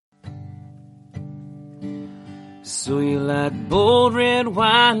So you like bold red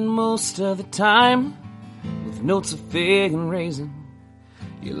wine most of the time, with notes of fig and raisin.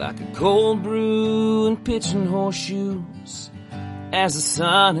 You like a cold brew and pitching horseshoes as the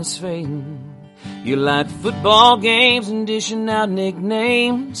sun is fading. You like football games and dishing out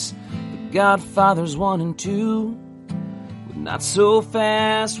nicknames, the Godfathers 1 and 2. But not so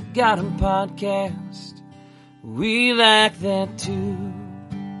fast, we got 'em podcast. We like that too.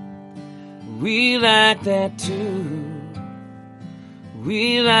 We like that too.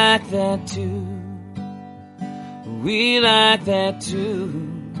 We like that too. We like that too.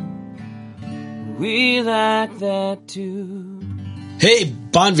 We like that too. Hey,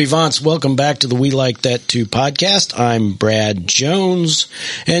 Bon Vivants, welcome back to the We Like That Too podcast. I'm Brad Jones,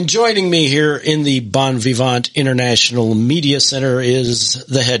 and joining me here in the Bon Vivant International Media Center is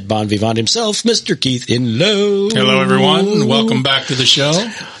the head Bon Vivant himself, Mr. Keith Inlow. Hello, everyone. Welcome back to the show.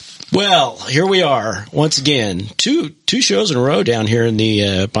 Well, here we are once again, two shows in a row down here in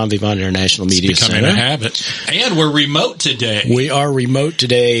the Bon Vivant International Media Center. It's becoming a habit, and we're remote today. We are remote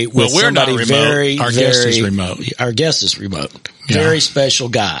today. With we're not remote. Our guest is remote. Our guest is remote. Yeah. Very special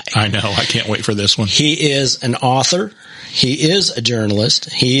guy. I know. I can't wait for this one. He is an author. He is a journalist.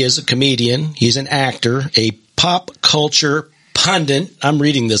 He is a comedian. He's an actor, a pop culture pundit. I'm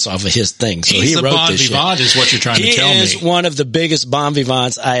reading this off of his thing. So he wrote Bon this Vivant shit. is what you're trying to tell me. He is one of the biggest Bon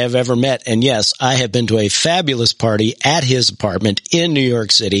Vivants I have ever met. And yes, I have been to a fabulous party at his apartment in New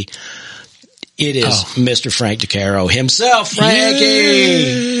York City. It is Mr. Frank DeCaro himself, Frankie.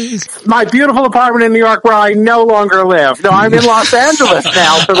 Yes. My beautiful apartment in New York where I no longer live. No, I'm in Los Angeles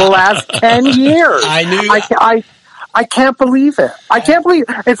now for the last 10 years. I knew. I can't believe it. I can't believe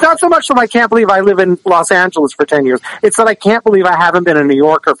it's not so much that I can't believe I live in Los Angeles for 10 years. It's that I can't believe I haven't been a New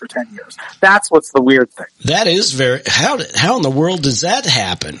Yorker for 10 years. That's what's the weird thing. That is very, how in the world does that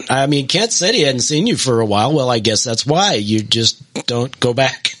happen? I mean, Kent said he hadn't seen you for a while. Well, I guess that's why you just don't go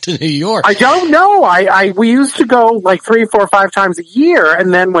back to New York. I don't know. We used to go like 3, 4, 5 times a year.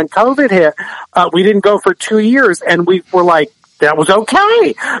 And then when COVID hit, we didn't go for 2 years, and we were like, that was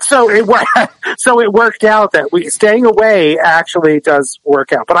okay. So it worked out that staying away actually does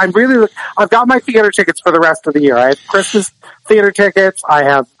work out. But I've got my theater tickets for the rest of the year. I have Christmas theater tickets. I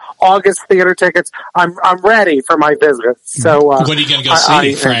have August theater tickets. I'm ready for my visits. So, what are you going to go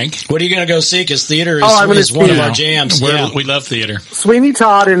see, Frank? What are you going to go see? Because theater is one of our jams. We love theater. Sweeney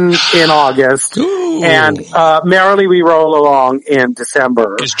Todd in August. Ooh. And, Merrily We Roll Along in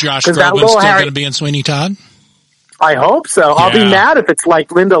December. Is Josh Groban still going to be in Sweeney Todd? I hope so. I'll be mad if it's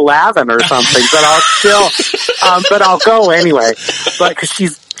like Linda Lavin or something, but but I'll go anyway. But cause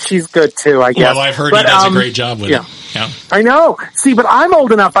she's good too, I guess. Well, I've heard he does a great job with it. Yeah. I know. See, but I'm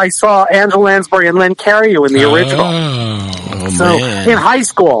old enough. I saw Angela Lansbury and Len Cariou in the original. Man. In high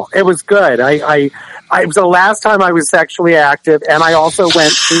school, it was good. It was the last time I was sexually active, and I also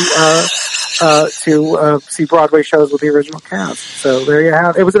went to see Broadway shows with the original cast. So there you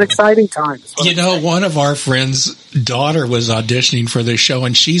have it. It was an exciting time. You know, one of our friends' daughter was auditioning for this show,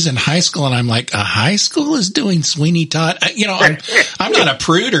 and she's in high school, and I'm like, a high school is doing Sweeney Todd? You know, I'm not a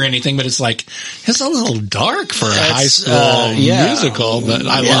prude or anything, but it's like, it's a little dark for a high school musical, but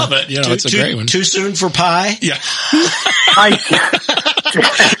I love it. You know, it's a great one. Too soon for pie? Yeah.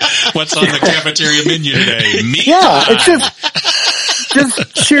 What's on the cafeteria menu today? Meat pie. It's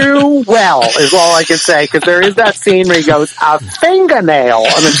just chew well is all I can say, because there is that scene where he goes, a fingernail, and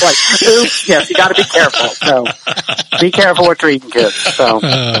it's like, oops, yes, you gotta be careful. So, be careful what you're eating, kids. So.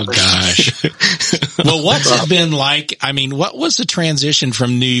 Oh, gosh. Well, what's it been like? I mean, what was the transition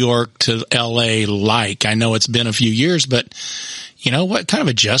from New York to LA like? I know it's been a few years, but, you know, what kind of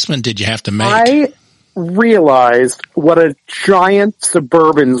adjustment did you have to make? I realized what a giant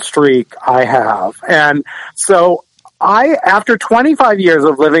suburban streak I have. And so, after 25 years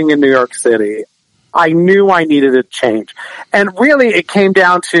of living in New York City, I knew I needed a change. And really, it came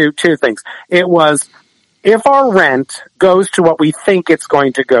down to 2 things. It was, if our rent goes to what we think it's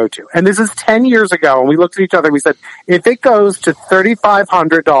going to go to, and this is 10 years ago, and we looked at each other and we said, if it goes to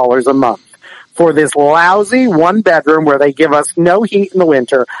 $3,500 a month for this lousy 1-bedroom where they give us no heat in the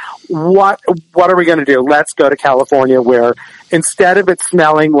winter, what are we going to do? Let's go to California, where instead of it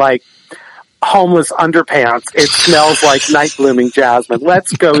smelling like homeless underpants, it smells like night blooming jasmine.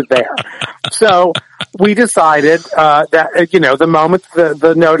 Let's go there. So we decided that, you know, the moment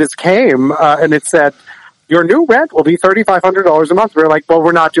the notice came and it said, your new rent will be $3,500 a month, we were like, well,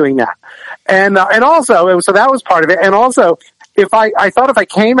 we're not doing that. And also, so that was part of it. And also, I thought if I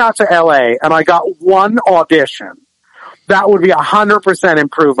came out to LA and I got one audition, that would be 100%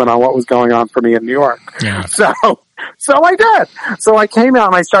 improvement on what was going on for me in New York. Yeah. So I did. So I came out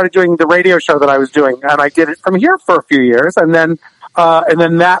and I started doing the radio show that I was doing, and I did it from here for a few years, and then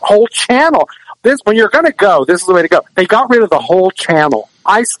that whole channel. When you're going to go, this is the way to go. They got rid of the whole channel.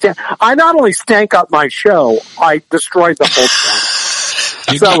 I not only stank up my show, I destroyed the whole channel.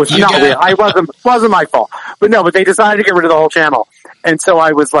 So it's not weird. I wasn't my fault. But they decided to get rid of the whole channel. And so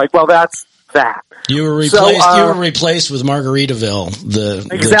I was like, well, that's that. You were replaced with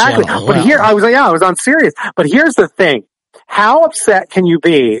Margaritaville, exactly. The channel. But here I was on Sirius. But here's the thing. How upset can you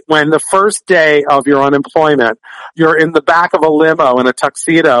be when the first day of your unemployment, you're in the back of a limo in a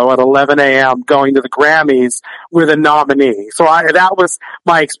tuxedo at 11 a.m. going to the Grammys with a nominee? So that was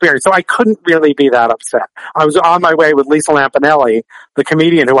my experience. So I couldn't really be that upset. I was on my way with Lisa Lampanelli, the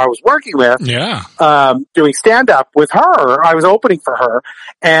comedian who I was working with, doing stand-up with her. I was opening for her.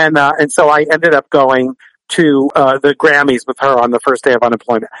 And so I ended up going to the Grammys with her on the first day of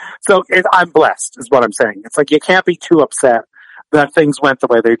unemployment. So I'm blessed, is what I'm saying. It's like you can't be too upset that things went the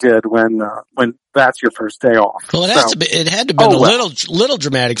way they did when that's your first day off. Well, it had to be a little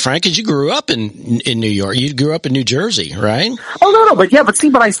dramatic, Frank, because you grew up in New York. You grew up in New Jersey, right? Oh no,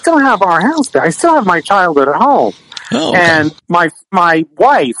 but I still have our house there. I still have my childhood at home. Oh, okay. And my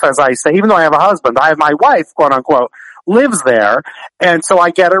wife, as I say, even though I have a husband, I have my wife, quote unquote, lives there, and so I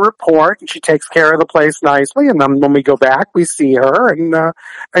get a report, and she takes care of the place nicely, and then when we go back, we see her,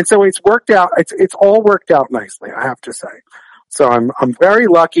 and so it's worked out. It's all worked out nicely, I have to say. So I'm very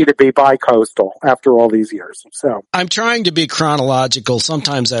lucky to be bi-coastal after all these years. So I'm trying to be chronological.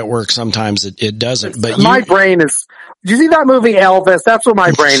 Sometimes that works, sometimes it doesn't. But my brain is. Did you see that movie Elvis? That's what my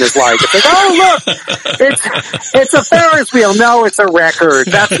brain is like. It's like, oh look, it's a Ferris wheel. No, it's a record.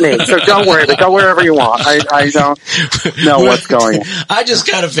 That's me. So don't worry. Go wherever you want. I don't know what's going on. I just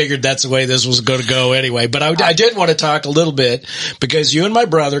kind of figured that's the way this was going to go anyway. But I did want to talk a little bit because you and my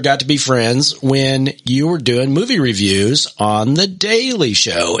brother got to be friends when you were doing movie reviews on The Daily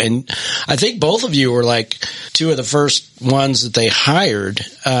Show. And I think both of you were like two of the first ones that they hired.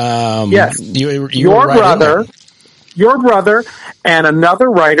 Yes. Your brother and another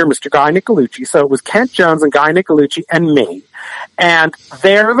writer, Mr. Guy Nicolucci. So it was Kent Jones and Guy Nicolucci and me. And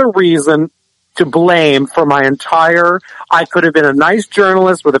they're the reason to blame for my I could have been a nice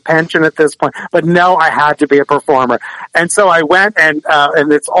journalist with a pension at this point, but no, I had to be a performer. And so I went and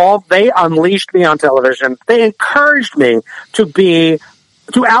they unleashed me on television. They encouraged me to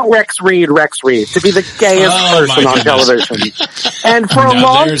out Rex Reed, to be the gayest person on television. And for a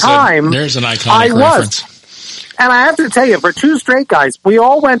long time, there's an iconic reference. And I have to tell you, for two straight guys, we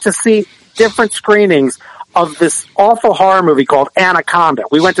all went to see different screenings of this awful horror movie called Anaconda.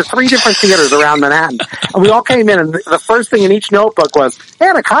 We went to 3 different theaters around Manhattan, and we all came in, and the first thing in each notebook was,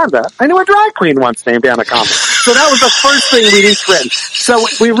 Anaconda? I knew a drag queen once named Anaconda. So that was the first thing we'd each written. So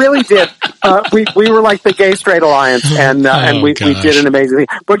we really did. We were like the Gay Straight Alliance, and we did an amazing thing.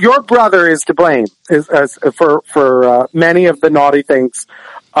 But your brother is to blame for many of the naughty things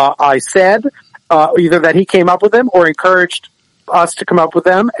I said, either that he came up with them or encouraged us to come up with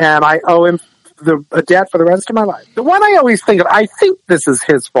them, and I owe him a debt for the rest of my life. The one I always think of, I think this is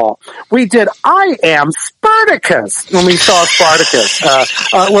his fault. We did I Am Spartacus when we saw Spartacus.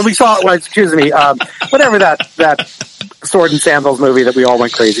 Whatever that sword and sandals movie that we all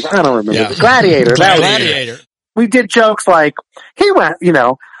went crazy. I don't remember. Yeah. Gladiator. Gladiator. We did jokes like, he went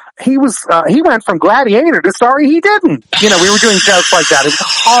he went from Gladiator to Sorry He Didn't. We were doing jokes like that. It was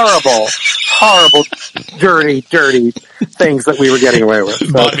horrible, dirty things that we were getting away with.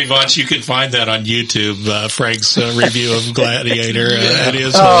 So. Bon Vivant, you can find that on YouTube, Frank's review of Gladiator. It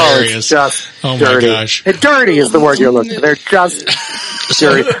is hilarious. It's just dirty. My gosh. Dirty is the word you're looking for. They're just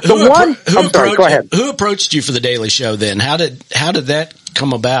dirty. Go ahead. Who approached you for The Daily Show then? How did that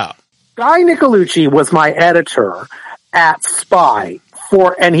come about? Guy Nicolucci was my editor at Spy.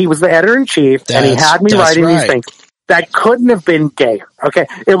 And he was the editor-in-chief, and he had me writing these things that couldn't have been gayer. Okay,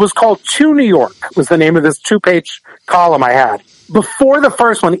 it was called To New York, was the name of this 2-page column I had. Before the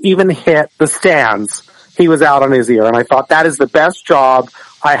first one even hit the stands, he was out on his ear, and I thought that is the best job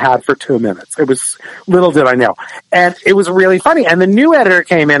I had for 2 minutes. It was, little did I know. And it was really funny. And the new editor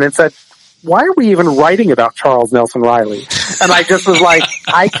came in and said, why are we even writing about Charles Nelson Riley? And I just was like,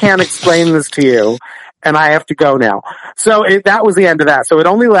 I can't explain this to you. And I have to go now. So that was the end of that. So it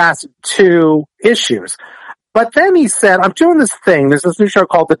only lasted 2 issues. But then he said, I'm doing this thing. There's this new show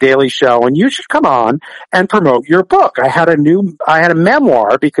called The Daily Show, and you should come on and promote your book. I had a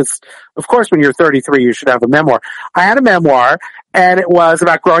memoir because, of course, when you're 33, you should have a memoir. I had a memoir, and it was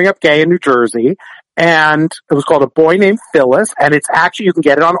about growing up gay in New Jersey. and it was called A Boy Named Phyllis, and it's actually, you can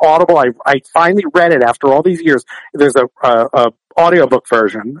get it on Audible. I finally read it after all these years. There's a audiobook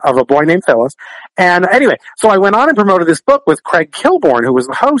version of A Boy Named Phyllis. And anyway, so I went on and promoted this book with Craig Kilborn, who was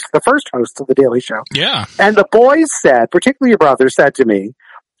the first host of The Daily Show. Yeah. And the boys said, particularly your brother, said to me,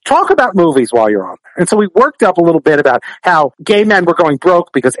 talk about movies while you're on there. And so we worked up a little bit about how gay men were going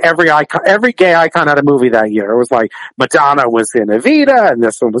broke because every gay icon had a movie that year. It was like Madonna was in Evita and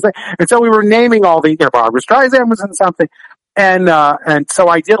this one was there. And so we were naming all the, Barbra Streisand was in something. And so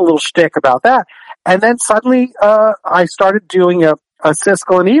I did a little shtick about that. And then suddenly, I started doing a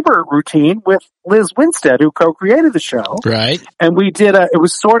Siskel and Ebert routine with Liz Winstead, who co-created the show. Right. And we did it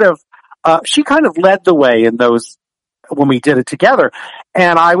was sort of, she kind of led the way in those, when we did it together.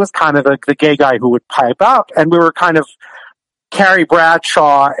 And I was kind of the gay guy who would pipe up, and we were kind of Carrie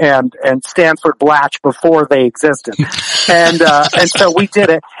Bradshaw and Stanford Blatch before they existed. And so we did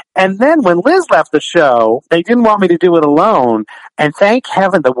it. And then when Liz left the show, they didn't want me to do it alone. And thank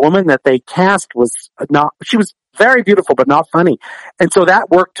heaven the woman that they cast she was very beautiful, but not funny. And so that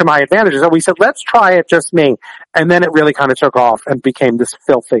worked to my advantage. So we said, let's try it, just me. And then it really kind of took off and became this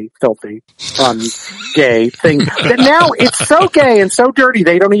filthy, fun, gay thing. But now it's so gay and so dirty,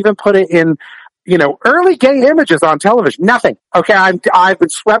 they don't even put it in, early gay images on television. Nothing. Okay. I've been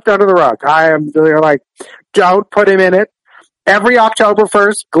swept under the rug. They're like, don't put him in it. Every October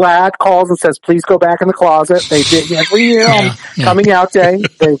 1st, GLAAD calls and says, please go back in the closet. They did every year on coming out day.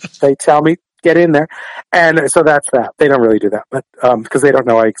 They tell me, get in there. And so that's that. They don't really do that, but, because they don't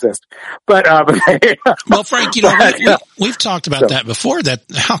know I exist. But well, Frank, we've talked about that before, that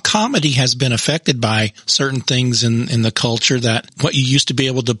how comedy has been affected by certain things in the culture, that what you used to be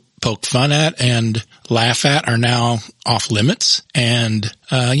able to poke fun at and laugh at are now off limits. And,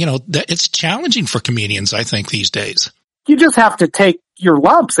 that it's challenging for comedians, I think, these days. You just have to take your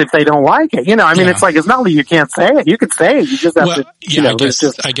lumps if they don't like it. It's like, it's not like you can't say it. You can say it. You just have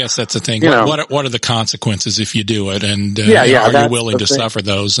to, I guess that's the thing. You know, what are the consequences if you do it? And, are you willing to suffer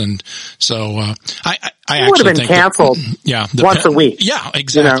those? And so, I actually would have been canceled once a week. Yeah,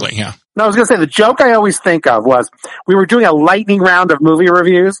 exactly. Yeah. No, I was going to say, the joke I always think of was we were doing a lightning round of movie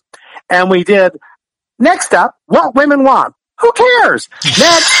reviews, and we did, next up, What Women Want. Who cares?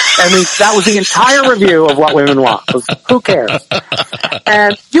 Next, that was the entire review of What Women Want. Was, who cares?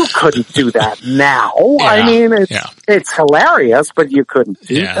 And you couldn't do that now. Yeah, it's hilarious, but you couldn't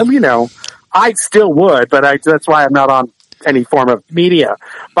do it. I still would, but that's why I'm not on any form of media.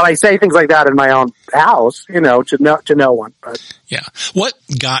 But I say things like that in my own house, to no one. But yeah. What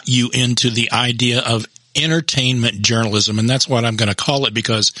got you into the idea of entertainment journalism? And that's what I'm going to call it,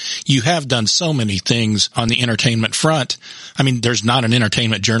 because you have done so many things on the entertainment front. I mean, there's not an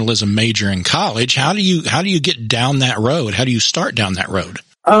entertainment journalism major in college. How do you get down that road? How do you start down that road?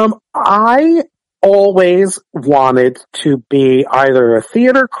 I always wanted to be either a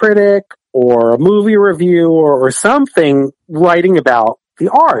theater critic or a movie reviewer or something writing about the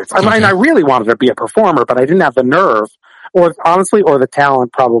arts. I mean, I really wanted to be a performer, but I didn't have the nerve or the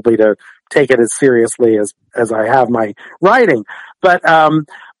talent probably to take it as seriously as I have my writing. But,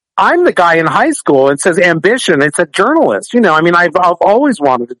 I'm the guy in high school. It says ambition. It's a journalist. I've always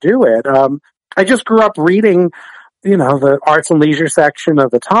wanted to do it. I just grew up reading, the arts and leisure section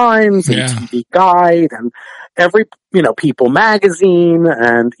of the Times and TV Guide and every, People magazine.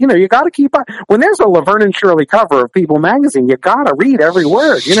 And, you got to keep up. When there's a Laverne and Shirley cover of People magazine, you got to read every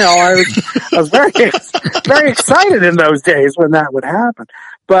word. I was very, very excited in those days when that would happen.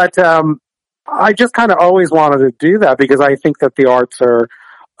 But, I just kind of always wanted to do that because I think that the arts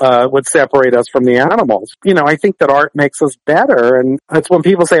would separate us from the animals. I think that art makes us better. And that's when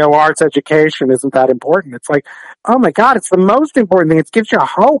people say, arts education isn't that important. It's like, oh my God, it's the most important thing. It gives you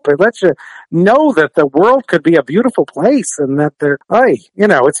hope. It lets you know that the world could be a beautiful place and that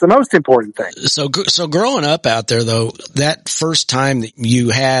it's the most important thing. So growing up out there though, that first time that you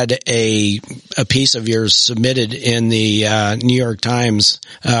had a piece of yours submitted in the New York Times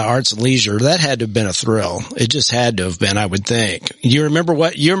Arts and Leisure, that had to have been a thrill. It just had to have been, I would think. You remember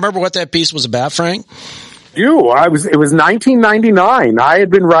what that piece was about, Frank? It was 1999. I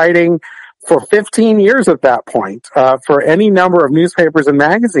had been writing for 15 years at that point, for any number of newspapers and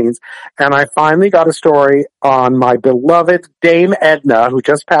magazines. And I finally got a story on my beloved Dame Edna, who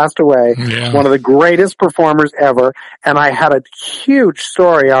just passed away, one of the greatest performers ever. And I had a huge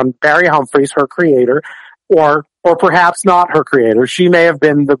story on Barry Humphries, her creator, or perhaps not her creator. She may have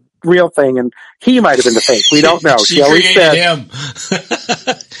been the real thing and he might have been the fake. We don't know. She always said him.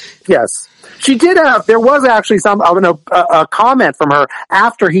 Yes. She did there was actually a comment from her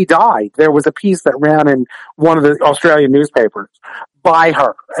after he died. There was a piece that ran in one of the Australian newspapers. by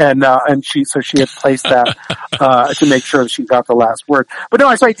her, and she had placed that to make sure that she got the last word. But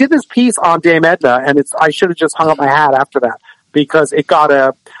no, so I did this piece on Dame Edna, and I should have just hung up my hat after that because it got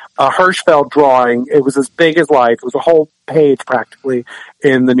a Hirschfeld drawing. It was as big as life. It was a whole page practically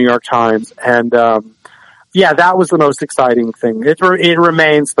in the New York Times, and yeah, that was the most exciting thing. It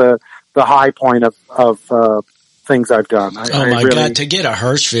remains the high point of things I've done. God, to get a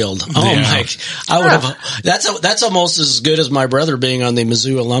Hirschfeld. Oh Yeah. my, I would have, that's almost as good as my brother being on the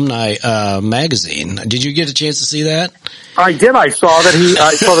Mizzou alumni, magazine. Did you get a chance to see that? I did. I saw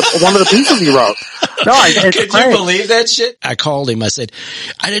one of the pieces he wrote. No, it's Could great. you believe that shit? I called him. I said,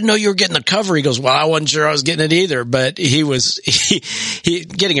 I didn't know you were getting the cover. He goes, well, I wasn't sure I was getting it either, but he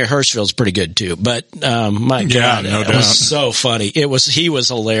getting a Hirschfeld's pretty good too. But, my God, no it doubt. was so funny. He was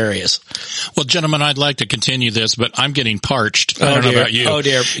hilarious. Well, gentlemen, I'd like to continue this, but I'm getting parched. I don't know about you. Oh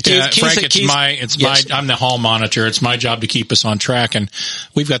dear. Frank, I'm the hall monitor. It's my job to keep us on track. And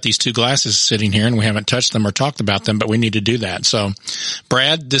we've got these two glasses sitting here and we haven't touched them or talked about them, but we need to do that. So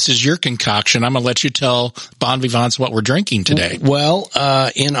Brad, this is your concoction. I'm going to let you tell Bon Vivants what we're drinking today. Well,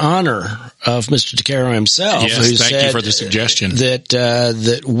 in honor of Mr. DeCaro himself, Yes, who thank said you for the suggestion.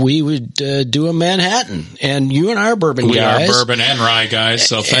 that we would do a Manhattan, and you and I are bourbon We guys. are bourbon and rye guys,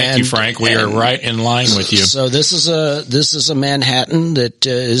 so thank you, Frank. We are right in line with you. So this is a Manhattan that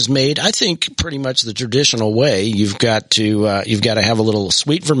is made, I think, pretty much the traditional way. You've got to have a little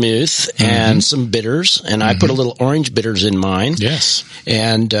sweet vermouth and some bitters, and I put a little orange bitters in mine. Yes.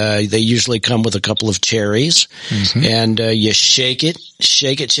 And they usually come with a couple of cherries, and you shake it.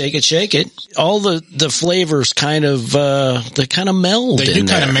 All the flavors kind of they kind of meld. They do in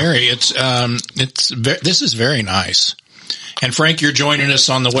kind of there. marry. This is very nice. And Frank, you're joining us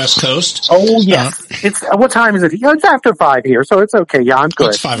on the West Coast. Oh yes, it's what time is it? Yeah, it's after 5 here, so it's okay. Yeah, I'm good.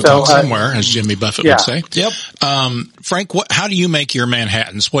 It's 5 o'clock somewhere, as Jimmy Buffett would say. Yep. Frank, how do you make your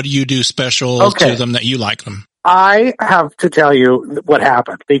Manhattans? What do you do special to them that you like them? I have to tell you what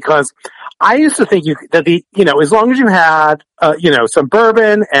happened because I used to think as long as you had, some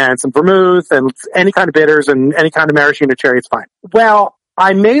bourbon and some vermouth and any kind of bitters and any kind of maraschino cherry, it's fine. Well,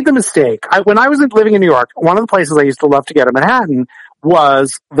 I made the mistake. When I was living in New York, one of the places I used to love to get in Manhattan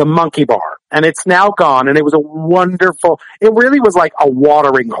was the Monkey Bar, and it's now gone. And it was it really was like a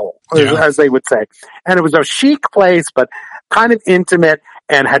watering hole, as they would say. And it was a chic place, but kind of intimate,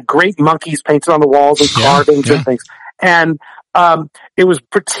 and had great monkeys painted on the walls and carvings and things. And it was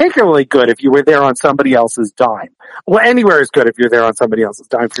particularly good if you were there on somebody else's dime. Well, anywhere is good if you're there on somebody else's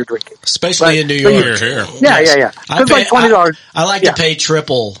dime for your drinking. Especially in New York. Here. Yeah. It's like $20. I like to pay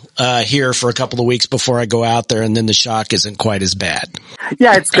triple here for a couple of weeks before I go out there, and then the shock isn't quite as bad.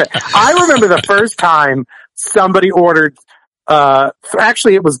 Yeah, it's good. I remember the first time somebody ordered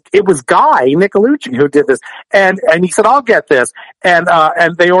actually it was Guy Nicolucci who did this, and he said, I'll get this, and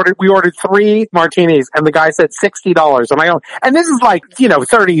we ordered 3 martinis, and the guy said $60 on my own, and this is like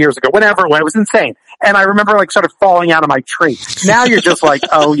 30 years ago, whenever it was insane. And I remember like sort of falling out of my tree. Now you're just like,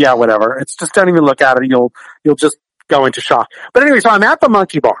 oh yeah, whatever. It's just, don't even look at it. You'll just go into shock. But anyway, so I'm at the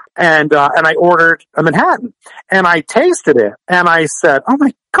Monkey Bar, and I ordered a Manhattan, and I tasted it, and I said, oh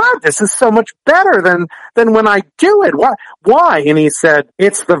my God, this is so much better than when I do it. Why? And he said,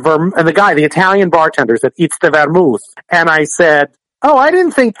 it's the Italian bartender said, it's the vermouth. And I said, oh, I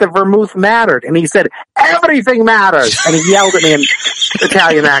didn't think the vermouth mattered. And he said, everything matters. And he yelled at me in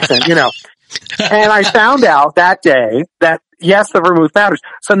Italian accent, And I found out that day that, yes, the vermouth matters.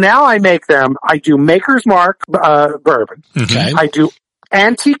 So now I make them. I do Maker's Mark bourbon. Okay. I do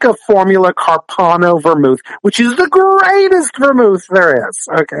Antica Formula Carpano vermouth, which is the greatest vermouth there is.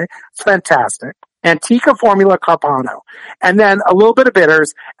 Okay, it's fantastic. Antica Formula Carpano, and then a little bit of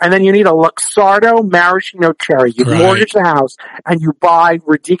bitters, and then you need a Luxardo maraschino cherry. You mortgage the house, and you buy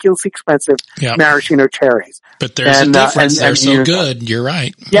ridiculously expensive maraschino cherries. But there's a difference. They're so good. You're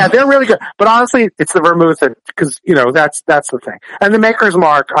right. Yeah, they're really good. But honestly, it's the vermouth, because that's the thing. And the Maker's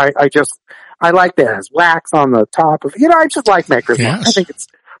Mark, I like that it has wax on the top of. I just like Maker's Mark. I think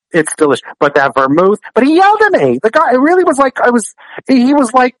it's delicious. But that vermouth. But he yelled at me. The guy, it really was like he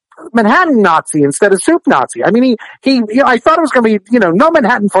was like Manhattan Nazi instead of soup Nazi. I mean, he I thought it was going to be, no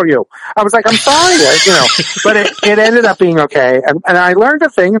Manhattan for you. I was like, I'm sorry, but it ended up being okay. And I learned a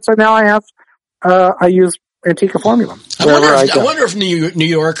thing, and so now I use Antica Formula. I wonder if New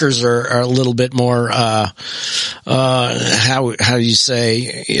Yorkers are a little bit more, how do you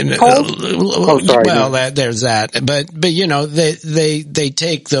say, there's that. But, they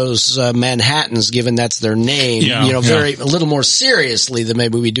take those, Manhattans, given that's their name, a little more seriously than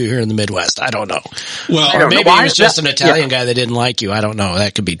maybe we do here in the Midwest. I don't know. Well, or maybe he was just an Italian guy that didn't like you. I don't know.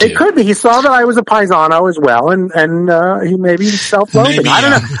 That could be too. It could be. He saw that I was a paisano as well, and he maybe self-loathing. I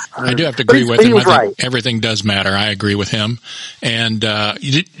don't know. I do have to agree with him. I think right. Everything does matter. I agree with him. And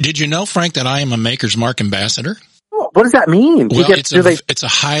did you know, Frank, that I am a Maker's Mark ambassador? What does that mean? Well, it's a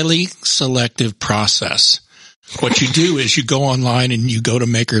highly selective process. What you do is you go online and you go to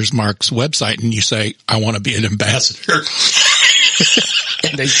Maker's Mark's website and you say, I want to be an ambassador.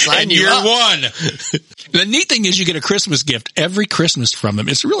 And they sign and you you're up. one. The neat thing is you get a Christmas gift every Christmas from them.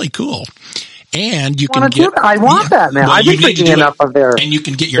 It's really cool. And you can get... I want that now. I've been drinking enough of their And you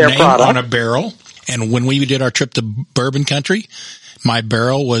can get your name product on a barrel. And when we did our trip to Bourbon Country, my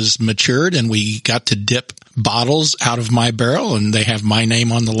barrel was matured and we got to dip bottles out of my barrel and they have my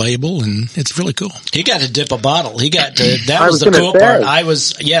name on the label and it's really cool. He got to dip a bottle. That was the cool part.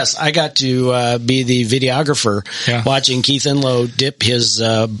 I got to be the videographer watching Keith Enlow dip his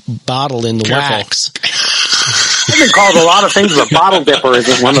bottle in the wax. I've been called a lot of things, but bottle dipper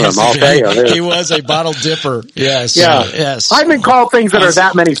isn't one of them, I'll tell you. He was a bottle dipper. Yes. Yeah. Yes. I've been called things that are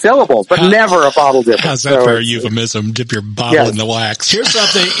that many syllables, but never a bottle dipper. How's that for a euphemism? Dip your bottle in the wax. Here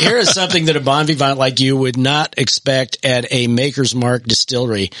is something that a bon vivant like you would not expect at a Maker's Mark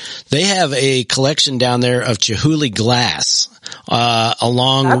distillery. They have a collection down there of Chihuly glass,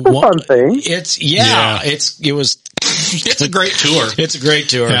 along. That's a fun thing. It's a great tour. It's a great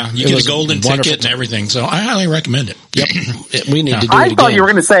tour. Yeah, you get a golden ticket and everything, so I highly recommend it. Yep. We need to do it I again. thought you were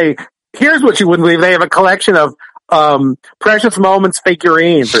going to say, here's what you wouldn't believe. They have a collection of Precious Moments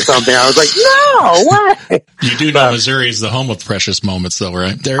figurines or something. I was like, no way. You do know Missouri is the home of Precious Moments, though,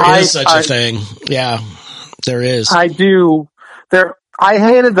 right? There is such a thing. Yeah, there is. I do. I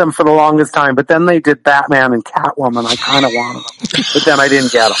hated them for the longest time, but then they did Batman and Catwoman. I kind of wanted them, but then I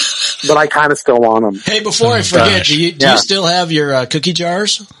didn't get them. But I kind of still want them. Hey, before I forget, do you still have your cookie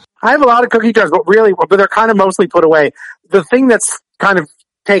jars? I have a lot of cookie jars, but they're kind of mostly put away. The thing that's kind of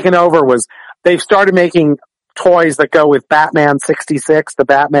taken over was they've started making toys that go with Batman 66, the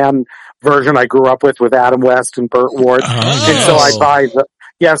Batman version I grew up with Adam West and Burt Ward. Oh. And so I buy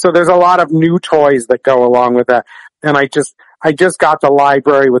so there's a lot of new toys that go along with that. And I just got the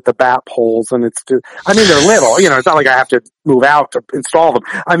library with the bat poles and it's just, they're little, it's not like I have to move out to install them.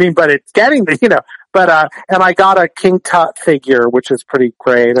 But it's getting and I got a King Tut figure, which is pretty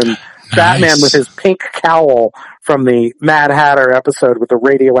great. And nice. Batman with his pink cowl from the Mad Hatter episode with the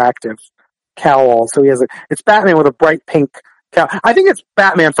radioactive cowl. So it's Batman with a bright pink cowl. I think it's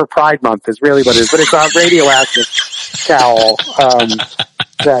Batman for Pride Month is really what it is, but it's a radioactive cowl.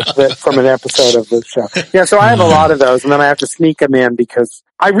 That from an episode of the show. Yeah, so I have a lot of those, and then I have to sneak them in because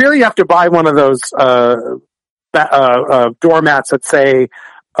I really have to buy one of those doormats that say,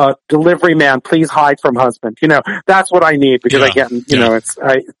 "Delivery man, please hide from husband." That's what I need because I get,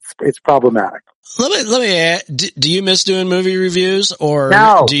 it's problematic. Let me add, do you miss doing movie reviews or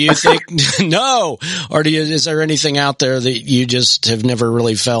no. Do you think, no, or is there anything out there that you just have never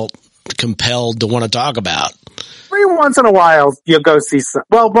really felt compelled to want to talk about? Every once in a while, you'll go see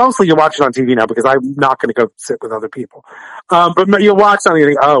mostly you watch it on TV now because I'm not going to go sit with other people. But you'll watch something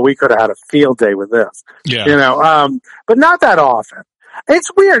and you think, we could have had a field day with this. Yeah. But not that often.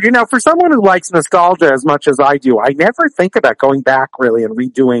 It's weird, for someone who likes nostalgia as much as I do, I never think about going back really and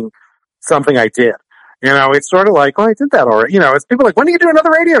redoing something I did. It's sort of like, I did that already. It's people like, when do you do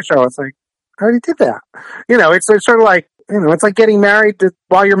another radio show? It's like, I already did that. It's sort of like, it's like getting married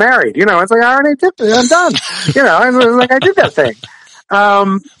while you're married. It's like, I already did it. I'm done. It's like, I did that thing. So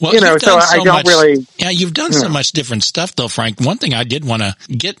I don't really. Yeah, you've done so much different stuff though, Frank. One thing I did want to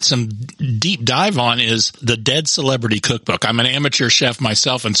get some deep dive on is the Dead Celebrity Cookbook. I'm an amateur chef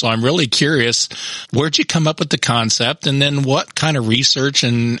myself, and so I'm really curious, where'd you come up with the concept, and then what kind of research,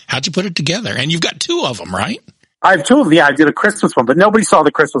 and how'd you put it together? And you've got 2 of them, right? I have 2 of them. Yeah, I did a Christmas one, but nobody saw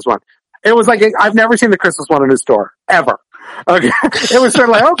the Christmas one. It was like, I've never seen the Christmas one in a store, ever. Okay. It was sort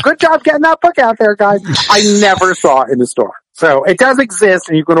of like, good job getting that book out there, guys. I never saw it in the store. So it does exist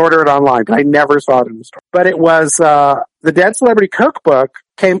and you can order it online, but I never saw it in the store. But it was, the Dead Celebrity Cookbook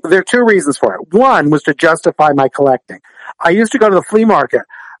there are 2 reasons for it. One was to justify my collecting. I used to go to the flea market,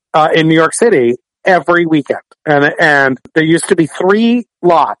 in New York City every weekend. And there used to be 3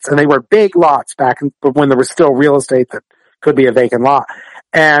 lots and they were big lots back when there was still real estate that could be a vacant lot.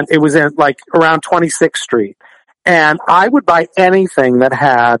 And it was in around 26th Street. And I would buy anything that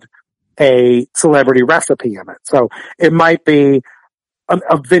had a celebrity recipe in it. So it might be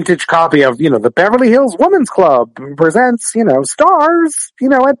a vintage copy of, the Beverly Hills Women's Club presents, stars,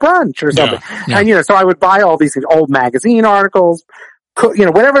 at brunch or something. Yeah. And, so I would buy all these old magazine articles,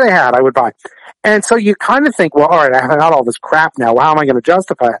 whatever they had, I would buy. And so you kind of think, well, all right, I got all this crap now. How am I going to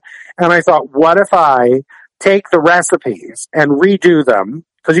justify it? And I thought, what if I take the recipes and redo them?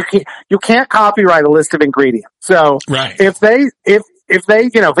 Because you can't copyright a list of ingredients. So right. if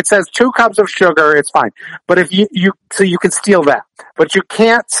it says 2 cups of sugar, it's fine. But if you can steal that. But you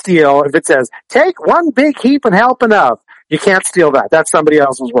can't steal if it says, take 1 big heap and helping of. You can't steal that. That's somebody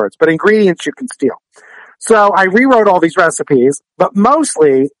else's words. But ingredients you can steal. So I rewrote all these recipes, but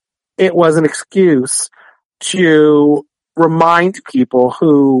mostly it was an excuse to remind people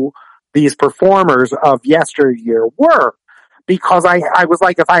who these performers of yesteryear were. Because I was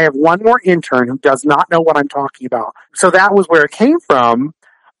like, if I have one more intern who does not know what I'm talking about. So that was where it came from.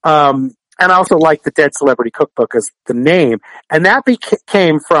 And I also like the Dead Celebrity Cookbook as the name. And that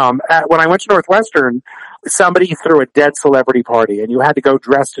came from, when I went to Northwestern, somebody threw a dead celebrity party and you had to go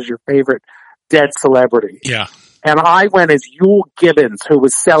dressed as your favorite dead celebrity. Yeah. And I went as Yule Gibbons, who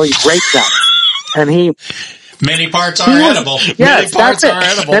was selling grape nuts. And many parts are edible. Yes, many parts that's it. are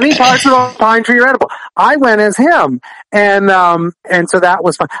edible. Many parts of the pine tree are edible. I went as him. And so that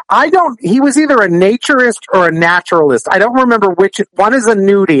was fun. He was either a naturist or a naturalist. I don't remember which. One is a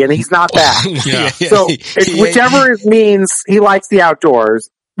nudie and he's not that. Yeah. So whichever it means, he likes the outdoors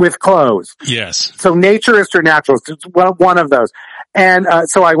with clothes. Yes. So naturist or naturalist. It's one of those. And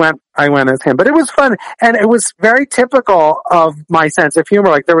so I went as him. But it was fun. And it was very typical of my sense of humor.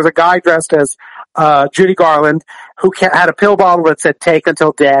 Like there was a guy dressed as Judy Garland who had a pill bottle that said take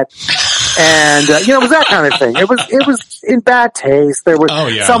until dead. And, it was that kind of thing. It was in bad taste. There was,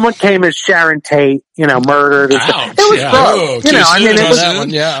 someone came as Sharon Tate, murdered. Ouch, it was gross. It was that one,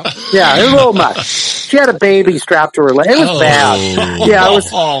 yeah. Yeah, it was a little much. She had a baby strapped to her leg. It was bad. Yeah, it was.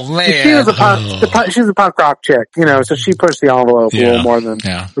 Oh man. She was she's a punk rock chick, so she pushed the envelope a little more than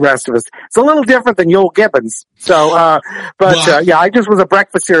the rest of us. It's a little different than Yule Gibbons. So, I just was a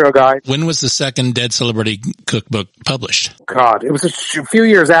breakfast cereal guy. When was the second Dead Celebrity Cookbook published? God, it was a few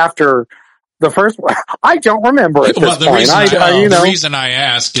years after the first one. I don't remember at this point. The reason I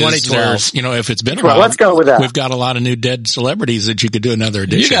ask is, if it's been a while, let's go with that. We've got a lot of new dead celebrities that you could do another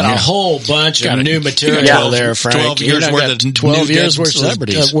edition. You got a whole bunch of new material there, Frank. 12 years worth of 12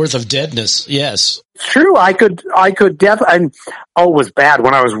 years worth of deadness. Yes. True. I could definitely, and it was bad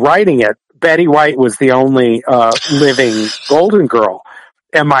when I was writing it. Betty White was the only, living Golden Girl.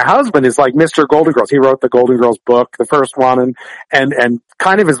 And my husband is like Mr. Golden Girls. He wrote the Golden Girls book, the first one, and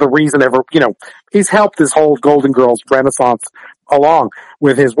kind of is the reason he's helped this whole Golden Girls renaissance along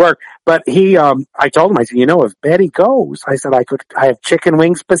with his work. But I told him, I said, if Betty goes, I said, I have chicken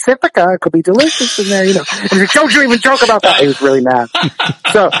wings Pacifica. It could be delicious in there, And he said, don't you even joke about that. He was really mad.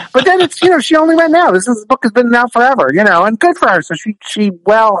 But then it's, she only went now. This book has been out forever, and good for her. So she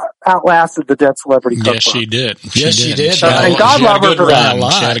well outlasted the Dead Celebrity Cookbook. Yes, she did. She did. And God love her for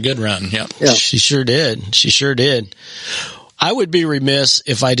that. She had a good run. Yeah. She sure did. I would be remiss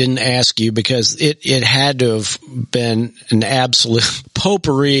if I didn't ask you, because it had to have been an absolute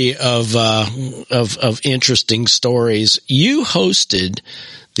potpourri of interesting stories. You hosted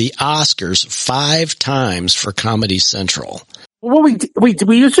the Oscars 5 times for Comedy Central. Well,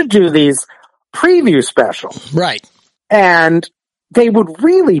 we used to do these preview specials. Right. And they would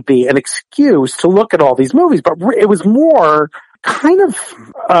really be an excuse to look at all these movies, but it was more kind of,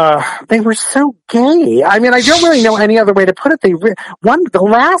 they were so gay. I mean, I don't really know any other way to put it. The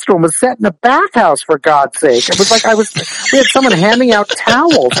last one was set in a back house, for God's sake. It was like we had someone handing out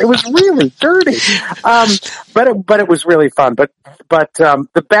towels. It was really dirty. But it was really fun. But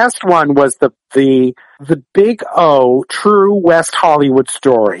the best one was the Big O True West Hollywood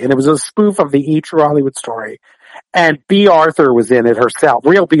Story. And it was a spoof of the E! True Hollywood Story. And B. Arthur was in it herself.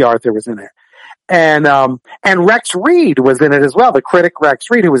 Real B. Arthur was in it. And Rex Reed was in it as well, the critic Rex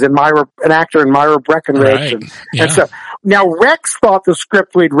Reed, who was an actor in Myra Breckinridge. Right. And so now Rex thought the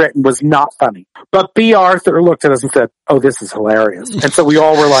script we'd written was not funny, but B. Arthur looked at us and said, "Oh, this is hilarious." And so we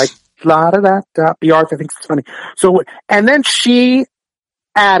all were like, "La da da da." B. Arthur thinks it's funny. So, and then she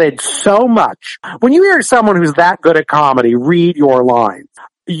added so much. When you hear someone who's that good at comedy read your lines,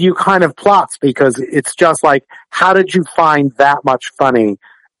 you kind of plots, because it's just like, how did you find that much funny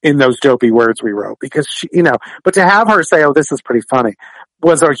in those dopey words we wrote? Because she, but to have her say, "Oh, this is pretty funny,"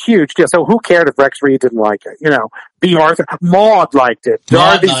 was a huge deal. So who cared if Rex Reed didn't like it? B. Arthur, Maude liked it.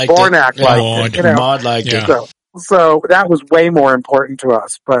 Darby Spornak liked it. Maude liked it. So that was way more important to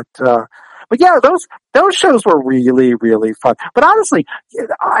us. But But yeah, those shows were really, really fun. But honestly,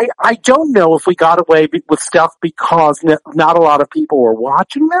 I don't know if we got away with stuff because not a lot of people were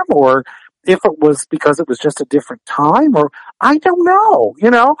watching them, or if it was because it was just a different time, or I don't know,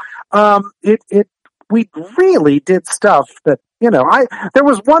 we really did stuff that, there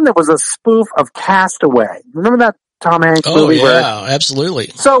was one that was a spoof of Castaway. Remember that Tom Hanks movie? Oh, yeah, absolutely.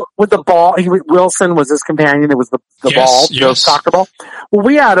 So with the ball, Wilson was his companion. It was the ball, the soccer ball. Well,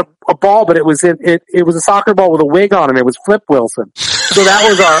 we had a ball, but it was a soccer ball with a wig on, and it was Flip Wilson. So that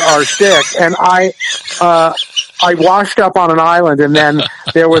was our shtick. And I washed up on an island, and then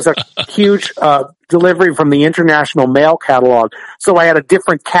there was a huge delivery from the International Mail Catalog. So I had a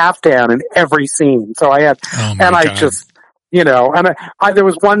different caftan in every scene. So I had, there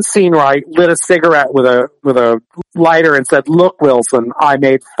was one scene where I lit a cigarette with a lighter and said, "Look, Wilson, I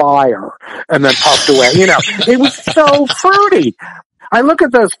made fire," and then puffed away. It was so fruity. I look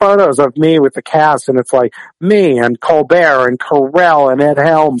at those photos of me with the cast, and it's like me and Colbert and Carell and Ed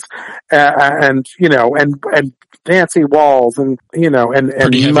Helms, and Nancy Walls and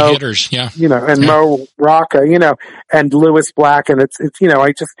pretty Mo, hitters, yeah. And Mo Rocca, and Lewis Black, and it's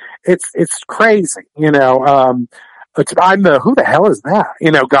crazy, I'm the who the hell is that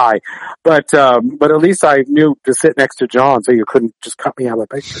guy, but at least I knew to sit next to John, so you couldn't just cut me out of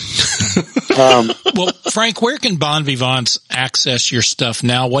the picture. Well, Frank, where can Bon Vivants access your stuff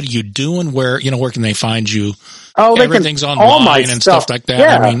now? What are you doing? Where can they find you? Oh, everything's online and stuff like that.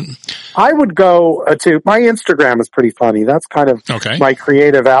 Yeah. I would go to my Instagram is pretty funny. That's kind of my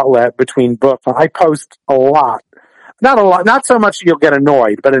creative outlet between books. I post a lot. Not a lot, not so much you'll get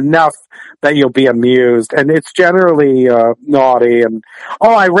annoyed, but enough that you'll be amused. And it's generally naughty. And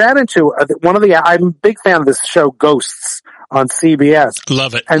I ran into I'm a big fan of this show Ghosts on CBS.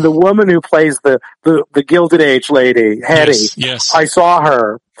 Love it. And the woman who plays the Gilded Age lady, Hetty, yes. I saw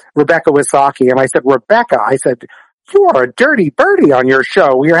her, Rebecca Wysocki, and I said, "Rebecca," I said, "you are a dirty birdie on your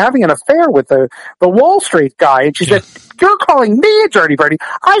show. You're having an affair with the Wall Street guy." And she said, "You're calling me a dirty birdie.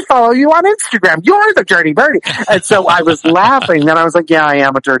 I follow you on Instagram. You're the dirty birdie." And so I was laughing, and I was like, "Yeah, I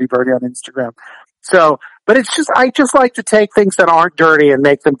am a dirty birdie on Instagram." So, but it's just, I just like to take things that aren't dirty and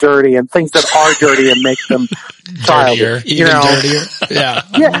make them dirty, and things that are dirty and make them childish. Dirtier. Yeah.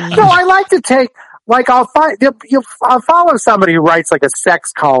 Yeah. No, I like to take, like, I'll follow somebody who writes like a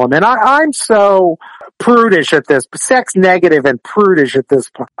sex column, and I'm so prudish at this, sex negative and prudish at this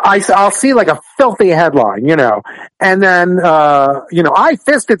point. I'll see like a filthy headline, and then, I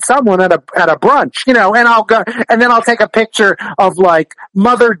fisted someone at a brunch, and I'll go, and then I'll take a picture of like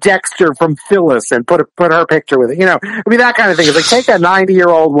Mother Dexter from Phyllis and put her picture with it, I mean, that kind of thing. It's like, take a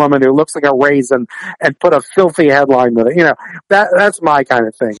 90-year-old woman who looks like a raisin and put a filthy headline with it, that's my kind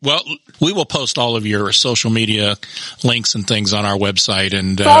of thing. Well, we will post all of your social media links and things on our website,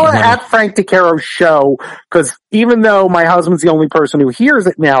 and follow at Frank DeCaro Show, because even though my husband's the only person who hears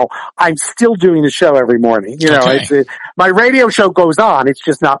it now, I'm still doing the show every morning. My radio show goes on; it's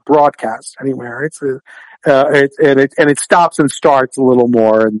just not broadcast anywhere. It stops and starts a little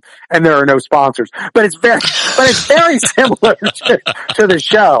more, and there are no sponsors. But it's very similar to the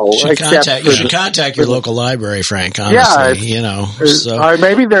show. You should contact your local library, Frank. Honestly,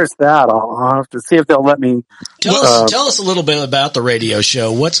 maybe there's that. I'll have to see if they'll let me. Tell us a little bit about the radio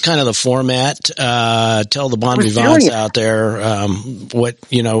show. What's kind of the format? Tell the Bon Vivants out there what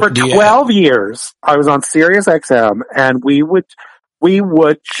For 12 years, I was on Sirius XM, and we would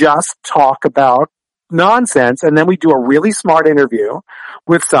just talk about nonsense, and then we do a really smart interview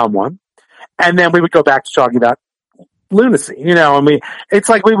with someone, and then we would go back to talking about lunacy, and it's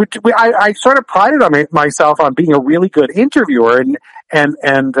like I sort of prided on myself on being a really good interviewer,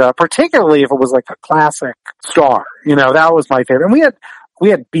 and particularly if it was like a classic star, that was my favorite. And we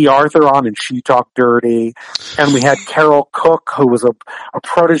had B. Arthur on, and she talked dirty, and we had Carol Cook, who was a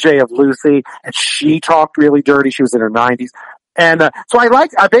protege of Lucy, and she talked really dirty. She was in her 90s. And so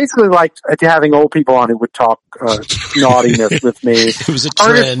I basically liked having old people on who would talk naughtiness with me. It was a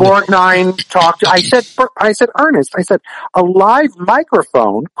trend. Ernest Borgnine talked. I said, Ernest, a live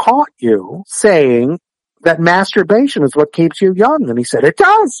microphone caught you saying that masturbation is what keeps you young, and he said it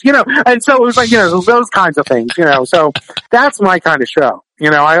does. And so it was like those kinds of things. So that's my kind of show.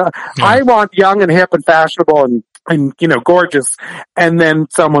 I want young and hip and fashionable and gorgeous, and then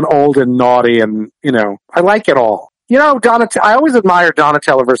someone old and naughty, and I like it all. I always admire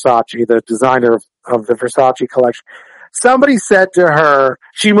Donatella Versace, the designer of the Versace collection. Somebody said to her,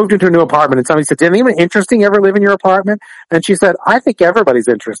 she moved into a new apartment, and somebody said, "Did anyone interesting ever live in your apartment?" And she said, "I think everybody's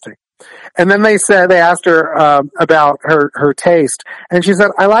interesting." And then they asked her about her taste, and she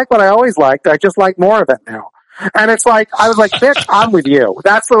said, "I like what I always liked. I just like more of it now." And it's like, I was like, bitch, I'm with you.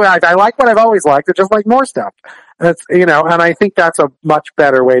 That's the way I like what I've always liked. I just like more stuff. That's, and I think that's a much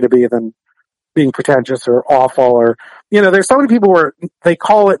better way to be than being pretentious or awful or, there's so many people where they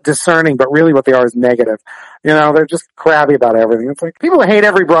call it discerning, but really what they are is negative. They're just crabby about everything. It's like people hate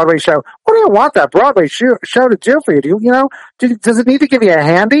every Broadway show. What do you want that Broadway show to do for you? Does it need to give you a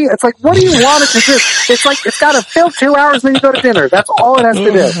handy? It's like, what do you want it to do? It's like, it's got to fill 2 hours when you go to dinner. That's all it has to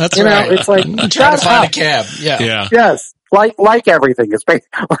do. That's right. It's like, try to find a cab. Yeah. Yes. Like everything is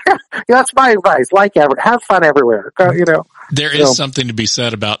that's my advice. Have fun everywhere. There is something to be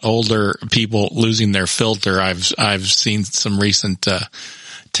said about older people losing their filter. I've seen some recent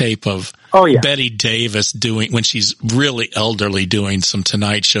tape of Betty Davis when she's really elderly, doing some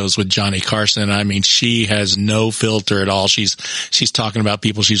Tonight shows with Johnny Carson. I mean, she has no filter at all. She's talking about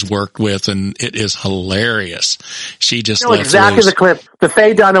people she's worked with, and it is hilarious. She just exactly the clip, the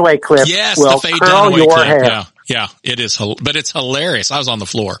Faye Dunaway clip. Yes, will the Faye curl Dunaway your clip. hair. Yeah, it is, but it's hilarious. I was on the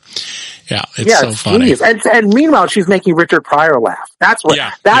floor. Yeah, it's so funny. Genius. And meanwhile, she's making Richard Pryor laugh. That's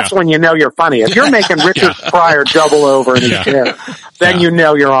when you know you're funny. If you're making Richard Pryor double over in his chair, then you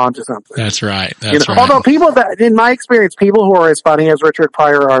know you're onto something. That's right. That's right. Although people in my experience, people who are as funny as Richard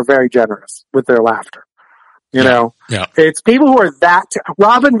Pryor are very generous with their laughter. It's people who are that.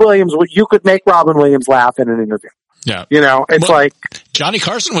 Robin Williams, you could make Robin Williams laugh in an interview. Yeah. It's like Johnny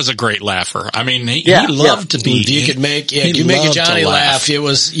Carson was a great laugher. I mean, he loved to be. You could make a Johnny laugh. It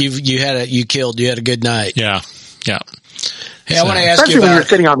was you had a good night. Yeah. Yeah. Hey, I want to ask you about, when you're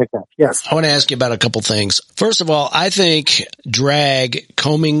sitting on the couch. Yes. I want to ask you about a couple things. First of all, I think drag,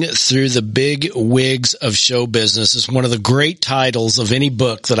 combing through the big wigs of show business, is one of the great titles of any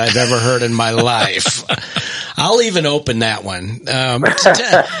book that I've ever heard in my life. I'll even open that one. Thank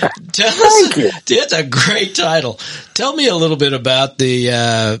you. It's a great title. Tell me a little bit about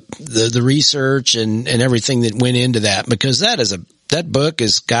the research and everything that went into that, because that book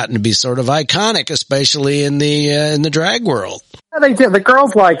has gotten to be sort of iconic, especially in the drag world. Yeah, they did. The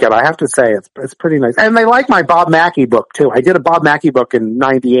girls like it. I have to say, it's pretty nice, and they like my Bob Mackie book too. I did a Bob Mackie book in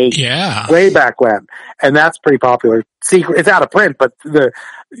 '98, way back when, and that's pretty popular. It's out of print, but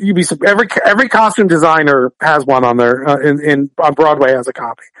every costume designer has one on their on Broadway has a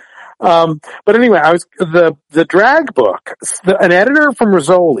copy. But anyway, the drag book. An editor from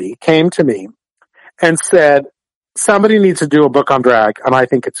Rizzoli came to me and said, somebody needs to do a book on drag, and I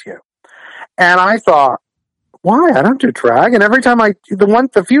think it's you. And I thought, why? I don't do drag. And every time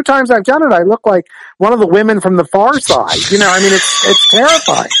the few times I've done it, I look like one of the women from The Far Side. It's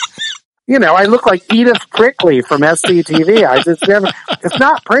terrifying. I look like Edith Crickley from SCTV. It's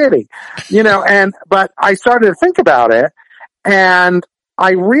not pretty, but I started to think about it, and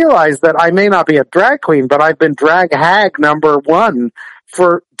I realized that I may not be a drag queen, but I've been drag hag number one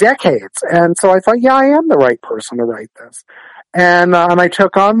for decades. And so I thought, I am the right person to write this. And I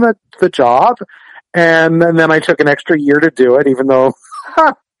took on the job, and then I took an extra year to do it, even though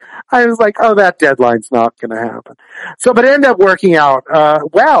I was like, that deadline's not going to happen. So, but it ended up working out,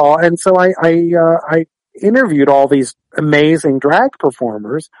 well. And so I interviewed all these amazing drag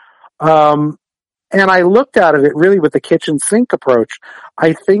performers. And I looked at it really with the kitchen sink approach.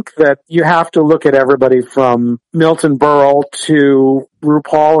 I think that you have to look at everybody from Milton Berle to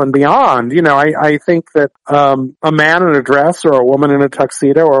RuPaul and beyond. I think that a man in a dress or a woman in a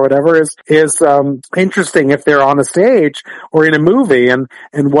tuxedo or whatever is interesting if they're on a stage or in a movie. And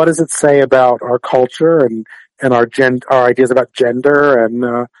what does it say about our culture and our ideas about gender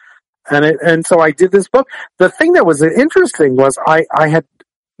and so I did this book. The thing that was interesting was I had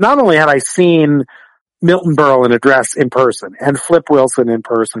not only had I seen Milton Berle in a dress in person and Flip Wilson in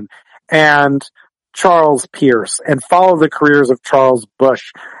person and Charles Pierce and followed the careers of Charles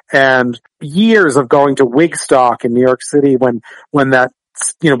Busch and years of going to Wigstock in New York City when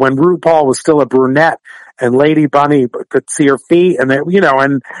RuPaul was still a brunette and Lady Bunny could see her feet and I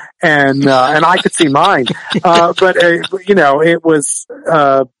could see mine. It was,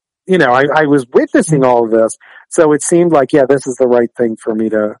 I was witnessing all of this. So it seemed like, this is the right thing for me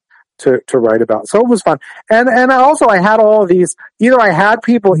to write about. So it was fun. And I had all of these, either I had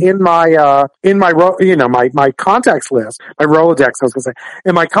people in my my contacts list, my Rolodex, I was going to say,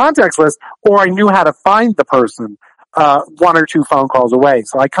 in my contacts list, or I knew how to find the person, one or two phone calls away.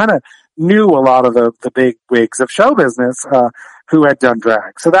 So I kind of knew a lot of the big wigs of show business, who had done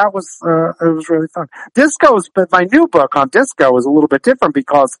drag. So that was, it was really fun. But my new book on disco is a little bit different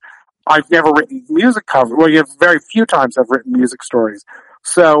because I've never written music cover. Well, very few times I've written music stories.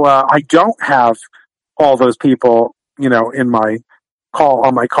 So, I don't have all those people, on my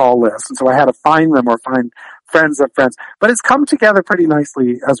call list. And so I had to find them or friends of friends. But it's come together pretty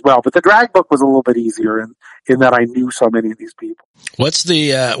nicely as well. But the drag book was a little bit easier in that I knew so many of these people. What's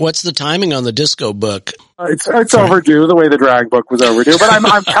the timing on the disco book? It's overdue the way the drag book was overdue. But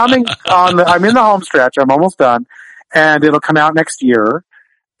I'm coming on. I'm in the home stretch. I'm almost done, and it'll come out next year.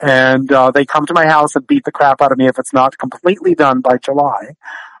 And they come to my house and beat the crap out of me if it's not completely done by July.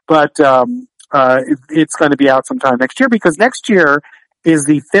 But it's going to be out sometime next year, because next year is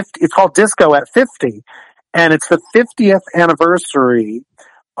the 50. It's called Disco at 50, and it's the 50th anniversary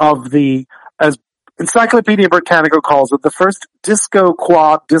of the, as Encyclopedia Britannica calls it, the first disco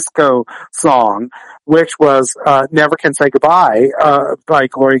quad disco song, which was "Never Can Say Goodbye" by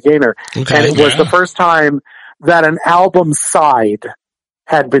Gloria Gaynor, and it was the first time that an album side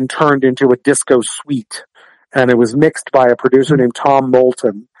had been turned into a disco suite, and it was mixed by a producer named Tom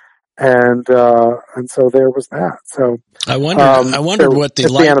Moulton, and so there was that. So I wondered what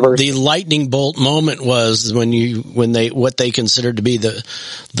the lightning bolt moment was when they considered to be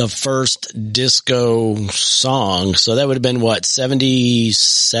the first disco song. So that would have been what,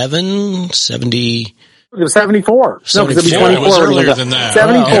 77, 70. It was 74. 74. No, it was 24. It was earlier than that.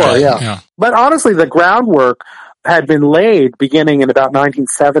 74, yeah. But honestly, the groundwork had been laid beginning in about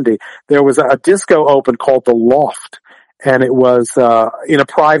 1970. There was a disco open called The Loft, and it was in a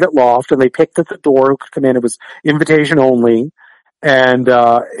private loft, and they picked at the door who could come in. It was invitation only, and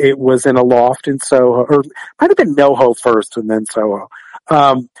it was in a loft in Soho, or it might have been NoHo first and then Soho.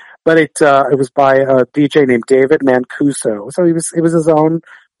 But it was by a DJ named David Mancuso. So it was his own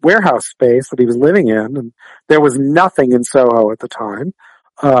warehouse space that he was living in, and there was nothing in Soho at the time.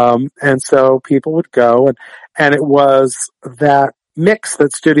 And so people would go, and it was that mix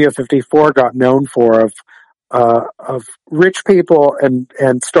that Studio 54 got known for of rich people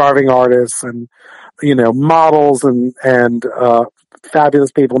and starving artists and, models and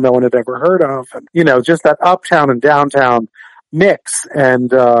fabulous people no one had ever heard of. And, just that uptown and downtown mix.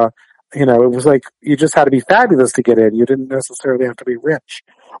 And, it was like you just had to be fabulous to get in. You didn't necessarily have to be rich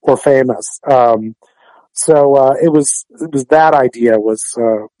or famous. So it was that idea was,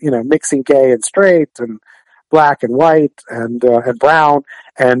 mixing gay and straight and black and white and brown.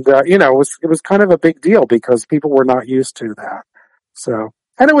 And, it was kind of a big deal because people were not used to that. So,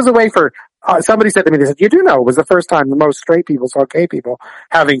 and it was a way for, somebody said to me, they said, you do know it was the first time the most straight people saw gay people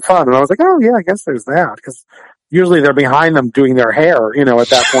having fun. And I was like, oh yeah, I guess there's that. Because usually they're behind them doing their hair, at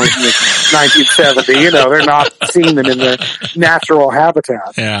that point in 1970, they're not seeing them in their natural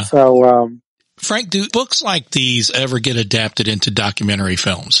habitat. Yeah. So, Frank, do books like these ever get adapted into documentary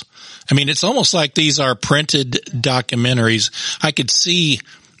films? I mean, it's almost like these are printed documentaries. I could see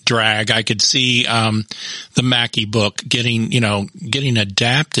Drag. I could see the Mackey book getting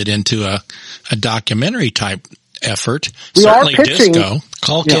adapted into a documentary type effort. We Certainly are pitching, Disco.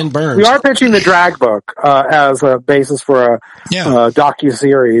 Call Ken Burns. We are pitching the Drag book as a basis for a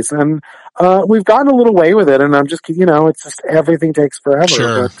docu-series, and we've gotten a little way with it, and I'm just, it's just everything takes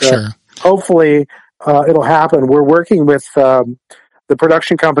forever. Sure. Hopefully, it'll happen. We're working with the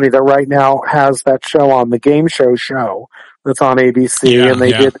production company that right now has that show on, the Game Show that's on ABC, and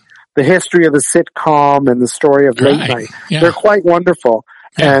they did the history of the sitcom and the story of Late Night. Yeah. They're quite wonderful.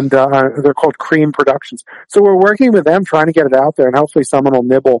 Yeah. And they're called Cream Productions. So we're working with them, trying to get it out there, and hopefully someone will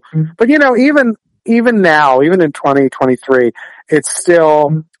nibble. Mm-hmm. But even now, even in 2023, it's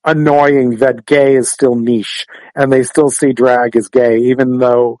still annoying that gay is still niche, and they still see drag as gay, even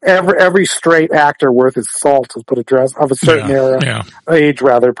though every straight actor worth his salt has put a dress of a certain age,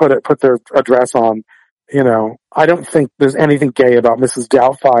 rather put their a dress on. I don't think there's anything gay about Mrs.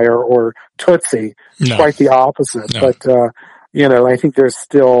 Doubtfire or Tootsie. No. Quite the opposite. No. But I think there's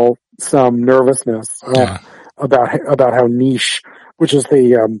still some nervousness about how niche, which is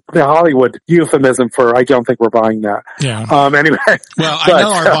the Hollywood euphemism for I don't think we're buying that. Yeah. Anyway. Well, I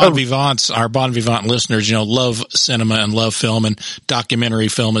know our Bon Vivant listeners, love cinema and love film, and documentary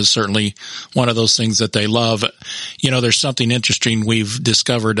film is certainly one of those things that they love. There's something interesting we've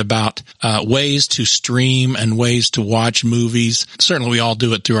discovered about ways to stream and ways to watch movies. Certainly we all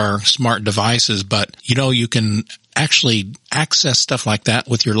do it through our smart devices, but you can actually access stuff like that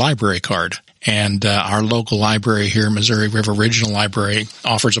with your library card. And our local library here, Missouri River Regional Library,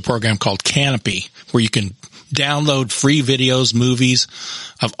 offers a program called Canopy, where you can download free videos, movies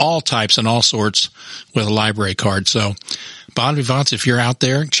of all types and all sorts with a library card. So, Bon Vivants, if you're out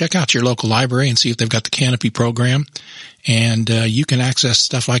there, check out your local library and see if they've got the Canopy program. And you can access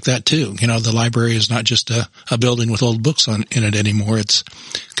stuff like that too. The library is not just a building with old books in it anymore. It's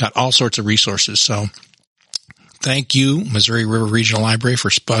got all sorts of resources. So thank you, Missouri River Regional Library, for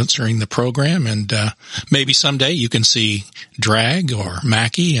sponsoring the program. And maybe someday you can see Drag or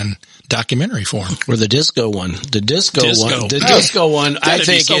Mackie in documentary form. Or the disco one. The disco one, I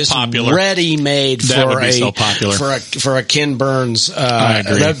think, so is popular. ready-made for a Ken Burns. I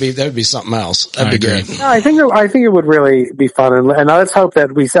agree. That'd be something else. That'd be agree. great. No, I think it would really be fun, and let's hope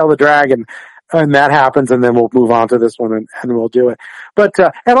that we sell the Drag and that happens, and then we'll move on to this one and we'll do it. But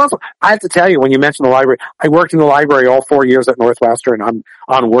and also, I have to tell you, when you mentioned the library, I worked in the library all 4 years at Northwestern on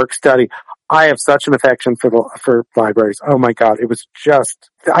work study. I have such an affection for libraries. Oh my God.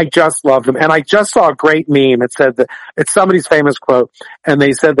 I just loved them. And I just saw a great meme. It said that it's somebody's famous quote, and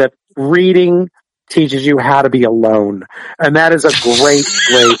they said that reading teaches you how to be alone. And that is a great,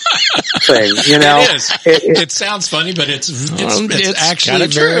 great thing. You know, it is. It sounds funny, but it's actually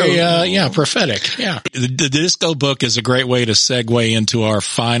very, prophetic. Yeah. The disco book is a great way to segue into our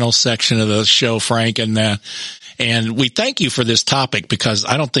final section of the show, Frank. And we thank you for this topic, because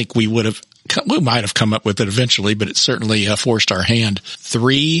I don't think we might have come up with it eventually, but it certainly forced our hand.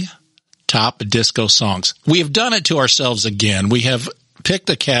 3 top disco songs. We have done it to ourselves again. We have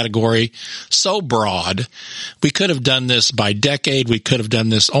picked a category so broad. We could have done this by decade. We could have done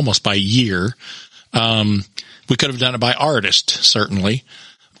this almost by year. We could have done it by artist, certainly,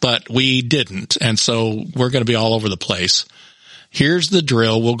 but we didn't. And so we're going to be all over the place. Here's the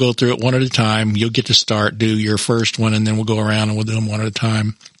drill. We'll go through it one at a time. You'll get to start, do your first one, and then we'll go around and we'll do them one at a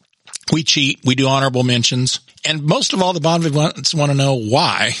time. We cheat. We do honorable mentions. And most of all, the Bon Vivants want to know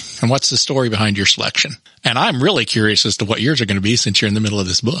why and what's the story behind your selection. And I'm really curious as to what yours are going to be, since you're in the middle of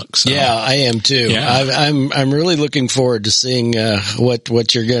this book. So. Yeah, I am too. Yeah. I'm really looking forward to seeing what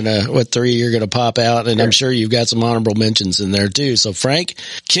 3 you're gonna pop out, and I'm sure you've got some honorable mentions in there too. So Frank,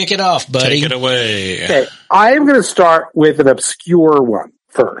 kick it off, buddy. Take it away. Okay, I am going to start with an obscure one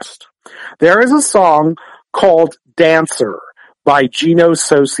first. There is a song called "Dancer" by Gino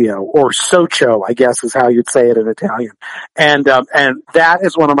Socio, or Socio, I guess is how you'd say it in Italian. And that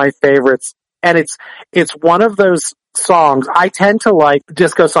is one of my favorites. And it's one of those songs. I tend to like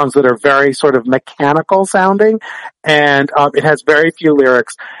disco songs that are very sort of mechanical sounding, and it has very few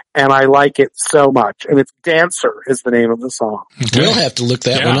lyrics, and I like it so much. And it's "Dancer" is the name of the song. Okay. We'll have to look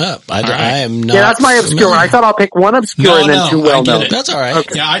that one up. I am not. Yeah, that's my obscure one. I thought I'll pick one obscure and then 2 well-known. That's all right.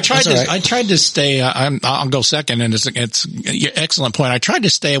 Okay. Yeah, I tried to stay, I'll go second, and it's an excellent point. I tried to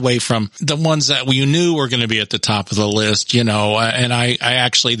stay away from the ones that you knew were going to be at the top of the list, you know, and I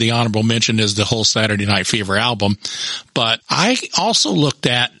actually, the honorable mention is the whole Saturday Night Fever album. But I also looked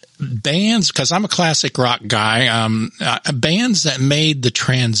at bands, because I'm a classic rock guy, bands that made the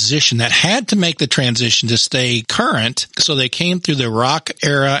transition, that had to make the transition to stay current. So they came through the rock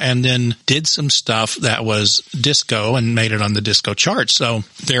era and then did some stuff that was disco and made it on the disco chart. So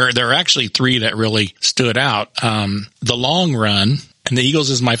there are actually 3 that really stood out. The Long Run, and the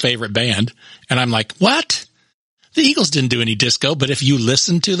Eagles is my favorite band. And I'm like, what? The Eagles didn't do any disco, but if you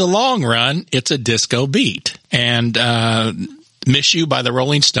listen to The Long Run, it's a disco beat. And "Miss You" by the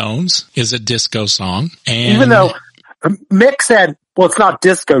Rolling Stones is a disco song. And even though Mick said, well, it's not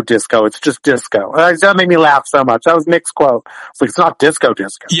disco, it's just disco. That made me laugh so much. That was Mick's quote. It's like, it's not disco.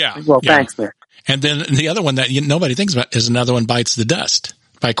 Yeah. Well, thanks, Mick. And then the other one that nobody thinks about is another one, "Bites the Dust"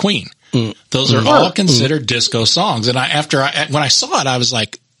 by Queen. Those are all considered disco songs. And when I saw it, I was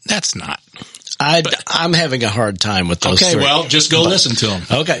like, that's not. I'm having a hard time with those 3. Okay, well, just go listen to them.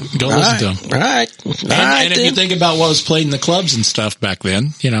 Okay. Go listen to them. All right. And if you think about what was played in the clubs and stuff back then,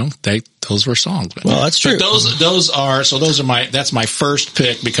 you know, those were songs. Well, that's true. But that's my first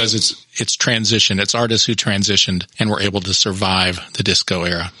pick, because it's transition. It's artists who transitioned and were able to survive the disco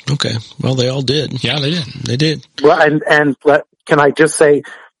era. Okay. Well, they all did. Yeah, they did. They did. Well, and can I just say,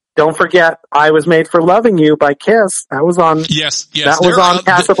 don't forget, "I Was Made for Loving You" by Kiss. That was on. Yes. That was on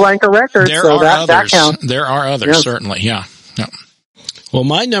Casablanca Records. That counts. There are others, certainly. Yeah. Well,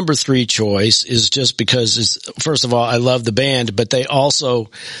 my number 3 choice is just because first of all, I love the band, but they also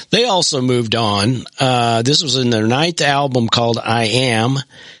moved on. This was in their 9th album called "I Am."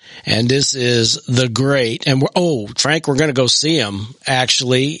 And this is The Great. And Frank, we're going to go see them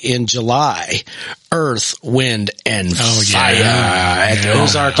actually in July. Earth, Wind, and Fire at the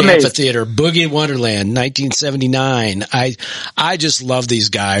Ozark Amphitheater, Boogie Wonderland, 1979. I just love these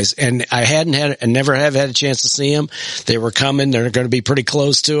guys, and I never have had a chance to see them. They were coming. They're going to be pretty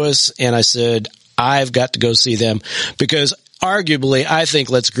close to us. And I said, I've got to go see them, because arguably, I think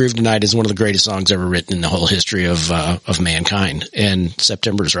Let's Groove Tonight is one of the greatest songs ever written in the whole history of mankind. And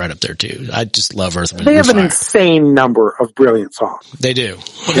September's right up there too. I just love Earth, Wind & Fire. They have an insane number of brilliant songs. They do.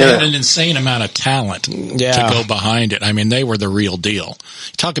 Well, they had an insane amount of talent to go behind it. I mean, they were the real deal.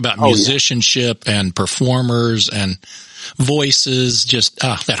 Talk about musicianship and performers and voices. Just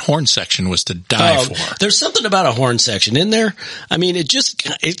that horn section was to die for. There's something about a horn section in there. I mean, it just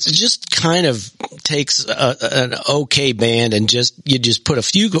kind of takes an okay band and you just put a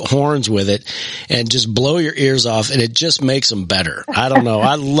few horns with it and just blow your ears off, and it just makes them better. I don't know.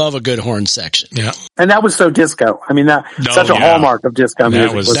 I love a good horn section. Yeah, and that was so disco. I mean, such a hallmark of disco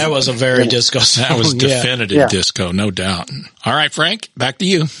music. That was a very disco song. That was definitive disco, no doubt. All right, Frank, back to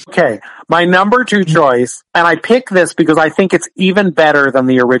you. Okay. My number 2 choice, and I pick this because I think it's even better than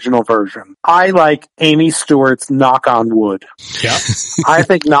the original version. I like Amy Stewart's Knock on Wood. Yeah. I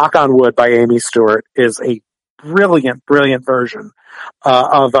think Knock on Wood by Amy Stewart is a brilliant, brilliant version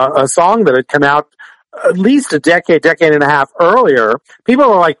of a song that had come out at least a decade and a half earlier. People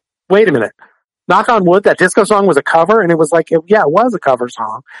were like, wait a minute. Knock on Wood, that disco song was a cover? And it was like, it was a cover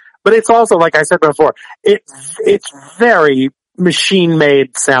song. But it's also, like I said before, it's very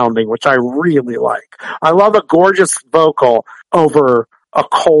machine-made sounding, which I really like. I love a gorgeous vocal over a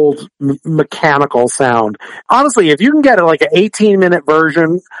cold mechanical sound. Honestly, if you can get like an 18-minute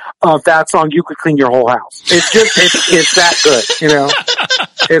version of that song, you could clean your whole house. It's that good, you know?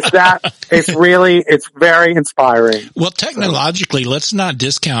 It's very inspiring. Well, technologically, let's not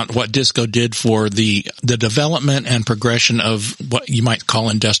discount what disco did for the development and progression of what you might call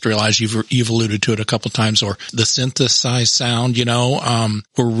industrialized. You've alluded to it a couple times, or the synthesized sound,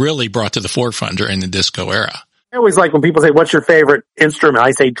 were really brought to the forefront during the disco era. I always like when people say, what's your favorite instrument?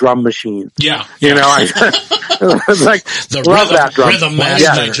 I say drum machine. Yeah. I was like, love that drum. Rhythm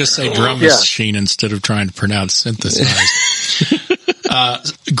master. Just say drum machine instead of trying to pronounce synthesized.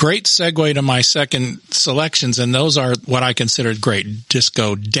 Great segue to my second selections, and those are what I consider great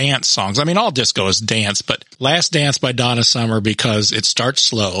disco dance songs. I mean, all disco is dance, but Last Dance by Donna Summer, because it starts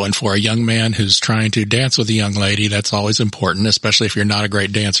slow, and for a young man who's trying to dance with a young lady, that's always important, especially if you're not a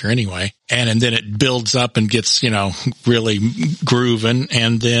great dancer anyway. And then it builds up and gets, really grooving,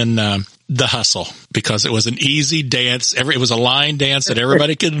 and then The Hustle, because it was an easy dance. It was a line dance that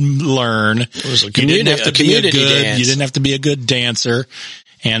everybody could learn. It was a community dance. You didn't have to be a good dancer.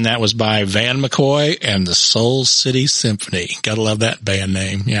 And that was by Van McCoy and the Soul City Symphony. Gotta love that band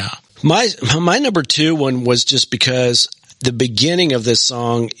name. Yeah. My number 2 one was just because the beginning of this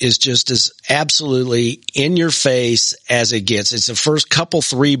song is just as absolutely in your face as it gets. It's the first couple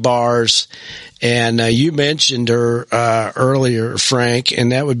 3 bars. And you mentioned her earlier, Frank,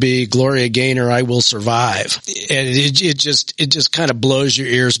 and that would be Gloria Gaynor, I Will Survive. And it just kind of blows your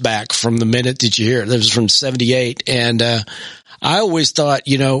ears back from the minute that you hear it. It was from 78. And I always thought,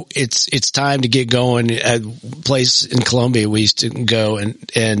 it's time to get going. A place in Colombia we used to go,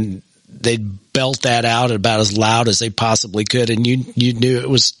 and they'd belt that out about as loud as they possibly could, and you knew it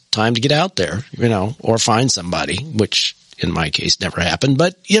was time to get out there, or find somebody, which in my case never happened,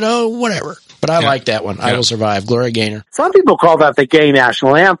 but whatever. But I like that one. I Will Survive, Gloria Gaynor. Some people call that the gay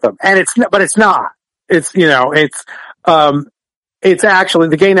national anthem, and it's not. It's actually,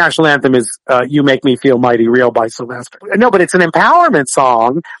 the gay national anthem is You Make Me Feel Mighty Real by Sylvester. No, but it's an empowerment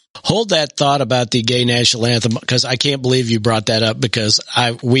song. Hold that thought about the gay national anthem, because I can't believe you brought that up, because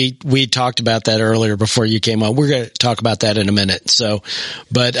we talked about that earlier before you came on. We're going to talk about that in a minute. So,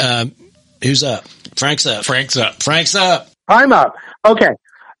 but who's up? Frank's up. Frank's up. I'm up. Okay.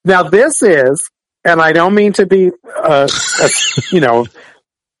 Now this is, and I don't mean to be,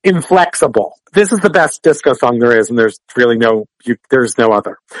 inflexible. This is the best disco song there is, and there's really there's no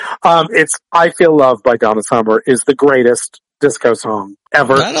other. It's I Feel Love by Donna Summer is the greatest disco song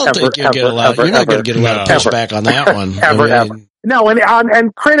ever. I don't think you're not going to get a lot of pushback on that one. ever. No,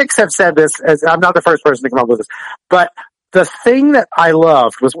 and critics have said this, as I'm not the first person to come up with this, but the thing that I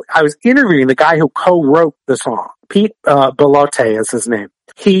loved was I was interviewing the guy who co-wrote the song. Pete Bellotte is his name.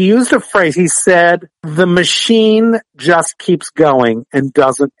 He used a phrase. He said, the machine just keeps going and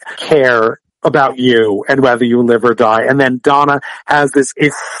doesn't care about you and whether you live or die. And then Donna has this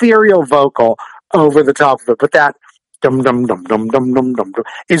ethereal vocal over the top of it. But that dum dum dum dum dum dum dum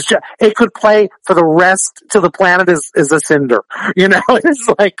is just, it could play for the rest till the planet is a cinder. It's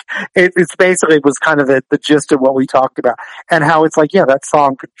like, it's basically was kind of the gist of what we talked about, and how it's like, that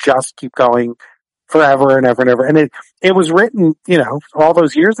song could just keep going forever and ever and ever. And it was written, all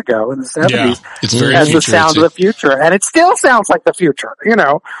those years ago in the 70s it's very as the sound of the future. And it still sounds like the future,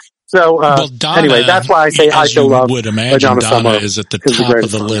 So well, Donna, anyway, that's why I say I still love. Would imagine Donna Donna Summer is at the is top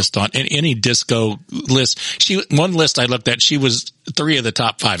of the song. list on any disco list. One list I looked at, she was 3 of the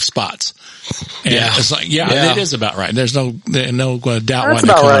top 5 spots. And it's like, it is about right. There's no doubt why they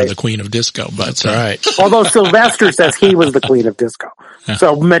call her the queen of disco. But that's right. Although Sylvester says he was the queen of disco,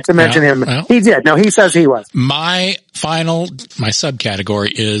 so meant to mention him. Well, he did. No, he says he was. My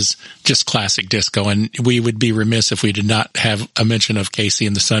subcategory is just classic disco, and we would be remiss if we did not have a mention of Casey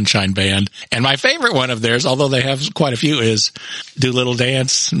and the Sunshine Band. And my favorite one of theirs, although they have quite a few, is Do a Little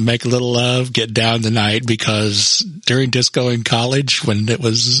Dance, Make a Little Love, Get Down Tonight, because during disco in college, when that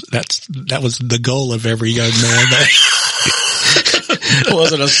was the goal of every young man. It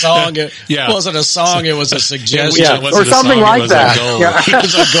wasn't a song. It wasn't a song. It was a suggestion. Yeah, or something like that. It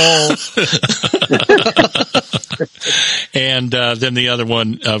was a goal. And then the other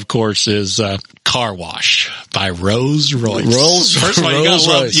one, of course, is Car Wash by Rose Royce. First of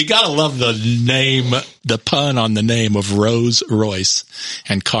all, you gotta love the name, the pun on the name of Rose Royce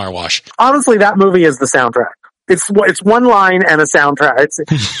and Car Wash. Honestly, that movie is the soundtrack. It's one line and a soundtrack. It's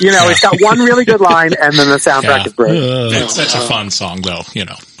got one really good line and then the soundtrack is great. It's such a fun song though,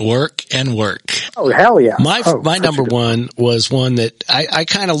 Work and Work. Oh, hell yeah. My number one was one that I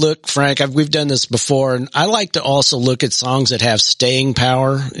kind of look, Frank, we've done this before, and I like to also look at songs that have staying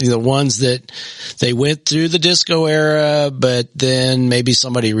power, the ones that they went through the disco era, but then maybe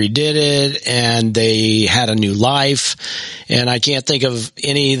somebody redid it and they had a new life. And I can't think of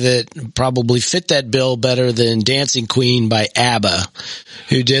any that probably fit that bill better than Dancing Queen by ABBA,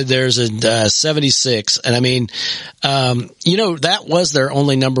 who did theirs in 76. And I mean, that was their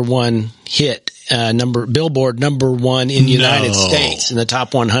only number one hit, Billboard number one in the United States in the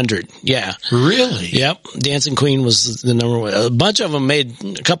top 100. Yeah. Really? Yep. Dancing Queen was the number one. A couple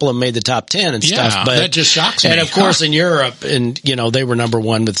of them made the top 10 and stuff. But that just shocks me. And of course in Europe, and they were number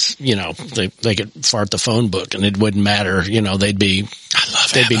one with, they could fart the phone book and it wouldn't matter. They'd be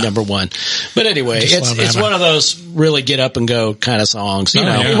number one. But anyway, it's one of those really get up and go kind of songs,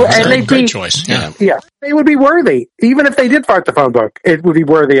 And great choice. Yeah. They would be worthy. Even if they did fart the phone book, it would be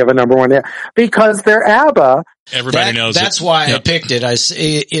worthy of a number one. Yeah. Because they're ABBA. Everybody knows that's it. why I picked it.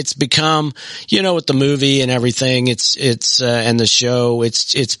 It's become, with the movie and everything, it's and the show,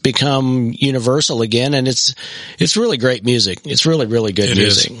 it's become universal again, and it's really great music. It's really, really good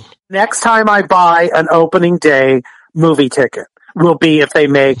music. Next time I buy an opening day movie ticket will be if they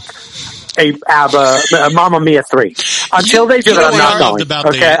make a Mamma Mia 3. Until they do that, I'm not going.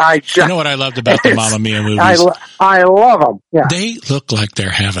 You know what I loved about the Mamma Mia movies? I love them. Yeah. They look like they're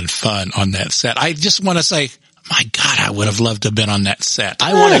having fun on that set. I just want to say, my God, I would have loved to have been on that set.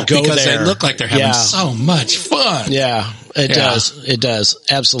 I want to go because there. They look like they're having so much fun. Yeah, it does. It does.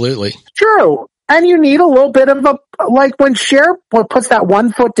 Absolutely. True. And you need a little bit of when Cher puts that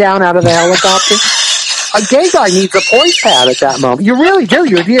one foot down out of the helicopter. A gay guy needs a poise pad at that moment. You really do.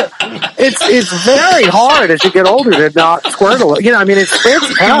 It's very hard as you get older to not squirt a little. It's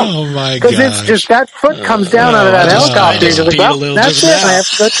tough. Oh my God! Because it's just that foot comes down out of that helicopter. That's it. I have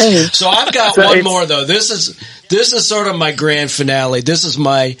to go change. So I've got one more though. This is sort of my grand finale. This is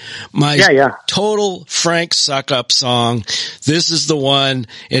my total Frank suck up song. This is the one,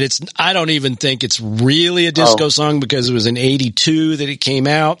 and I don't even think it's really a disco song because it was in 82 that it came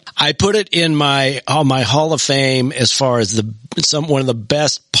out. I put it in my Hall of Fame as far as one of the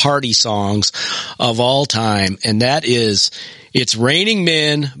best party songs of all time, and that is It's Raining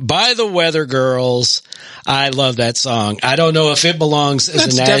Men by the Weather Girls. I love that song. I don't know if it belongs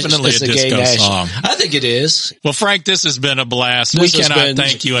as definitely a disco song. I think it is. Well, Frank, this has been a blast. We cannot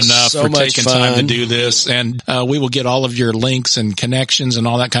thank you enough for taking time to do this. And we will get all of your links and connections and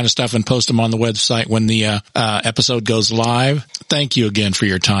all that kind of stuff and post them on the website when the episode goes live. Thank you again for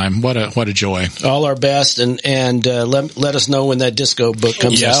your time. What a joy. All our best, and let us know when that disco book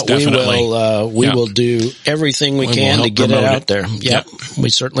comes out. Definitely. We will do everything we can to get it out there. Yep, we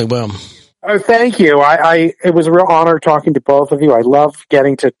certainly will. Oh, thank you. It was a real honor talking to both of you. I love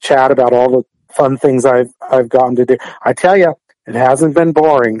getting to chat about all the fun things I've gotten to do. I tell you, it hasn't been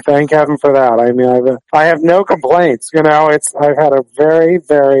boring. Thank heaven for that. I mean, I have no complaints. I've had a very,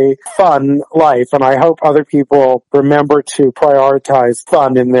 very fun life, and I hope other people remember to prioritize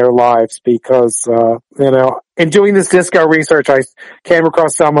fun in their lives because, in doing this disco research, I came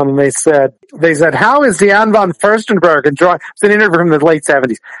across someone and they said, how is Diane von Furstenberg enjoying, it's an interview from the late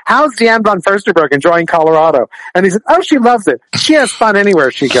 70s. How is Diane von Furstenberg enjoying Colorado? And he said, she loves it. She has fun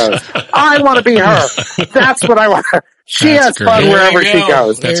anywhere she goes. I want to be her. That's what I want. She has fun wherever she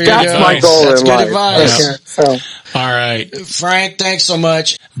goes. That's my goal in life. Advice. Okay, so. All right. Frank, thanks so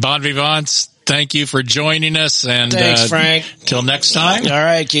much. Bon vivants. thank you for joining us. And Thanks, Frank. Till next time. All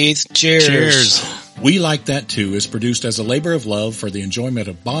right, Keith. Cheers. Cheers. We Like That Too is produced as a labor of love for the enjoyment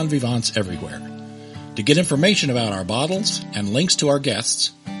of bon vivants everywhere. To get information about our bottles and links to our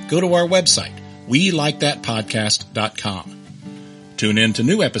guests, go to our website, WeLikeThatPodcast.com. Tune in to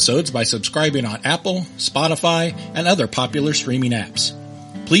new episodes by subscribing on Apple, Spotify, and other popular streaming apps.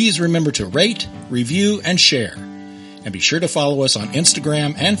 Please remember to rate, review, and share. And be sure to follow us on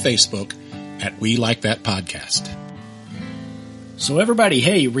Instagram and Facebook at We Like That Podcast. So everybody,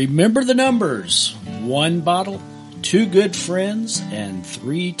 hey, remember the numbers. 1 bottle, 2 good friends, and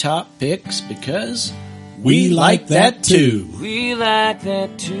 3 top picks, because we like that too. We like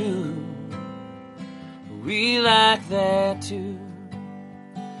that too. We like that too.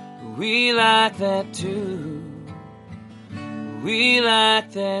 We like that too. We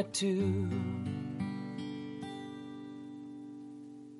like that too.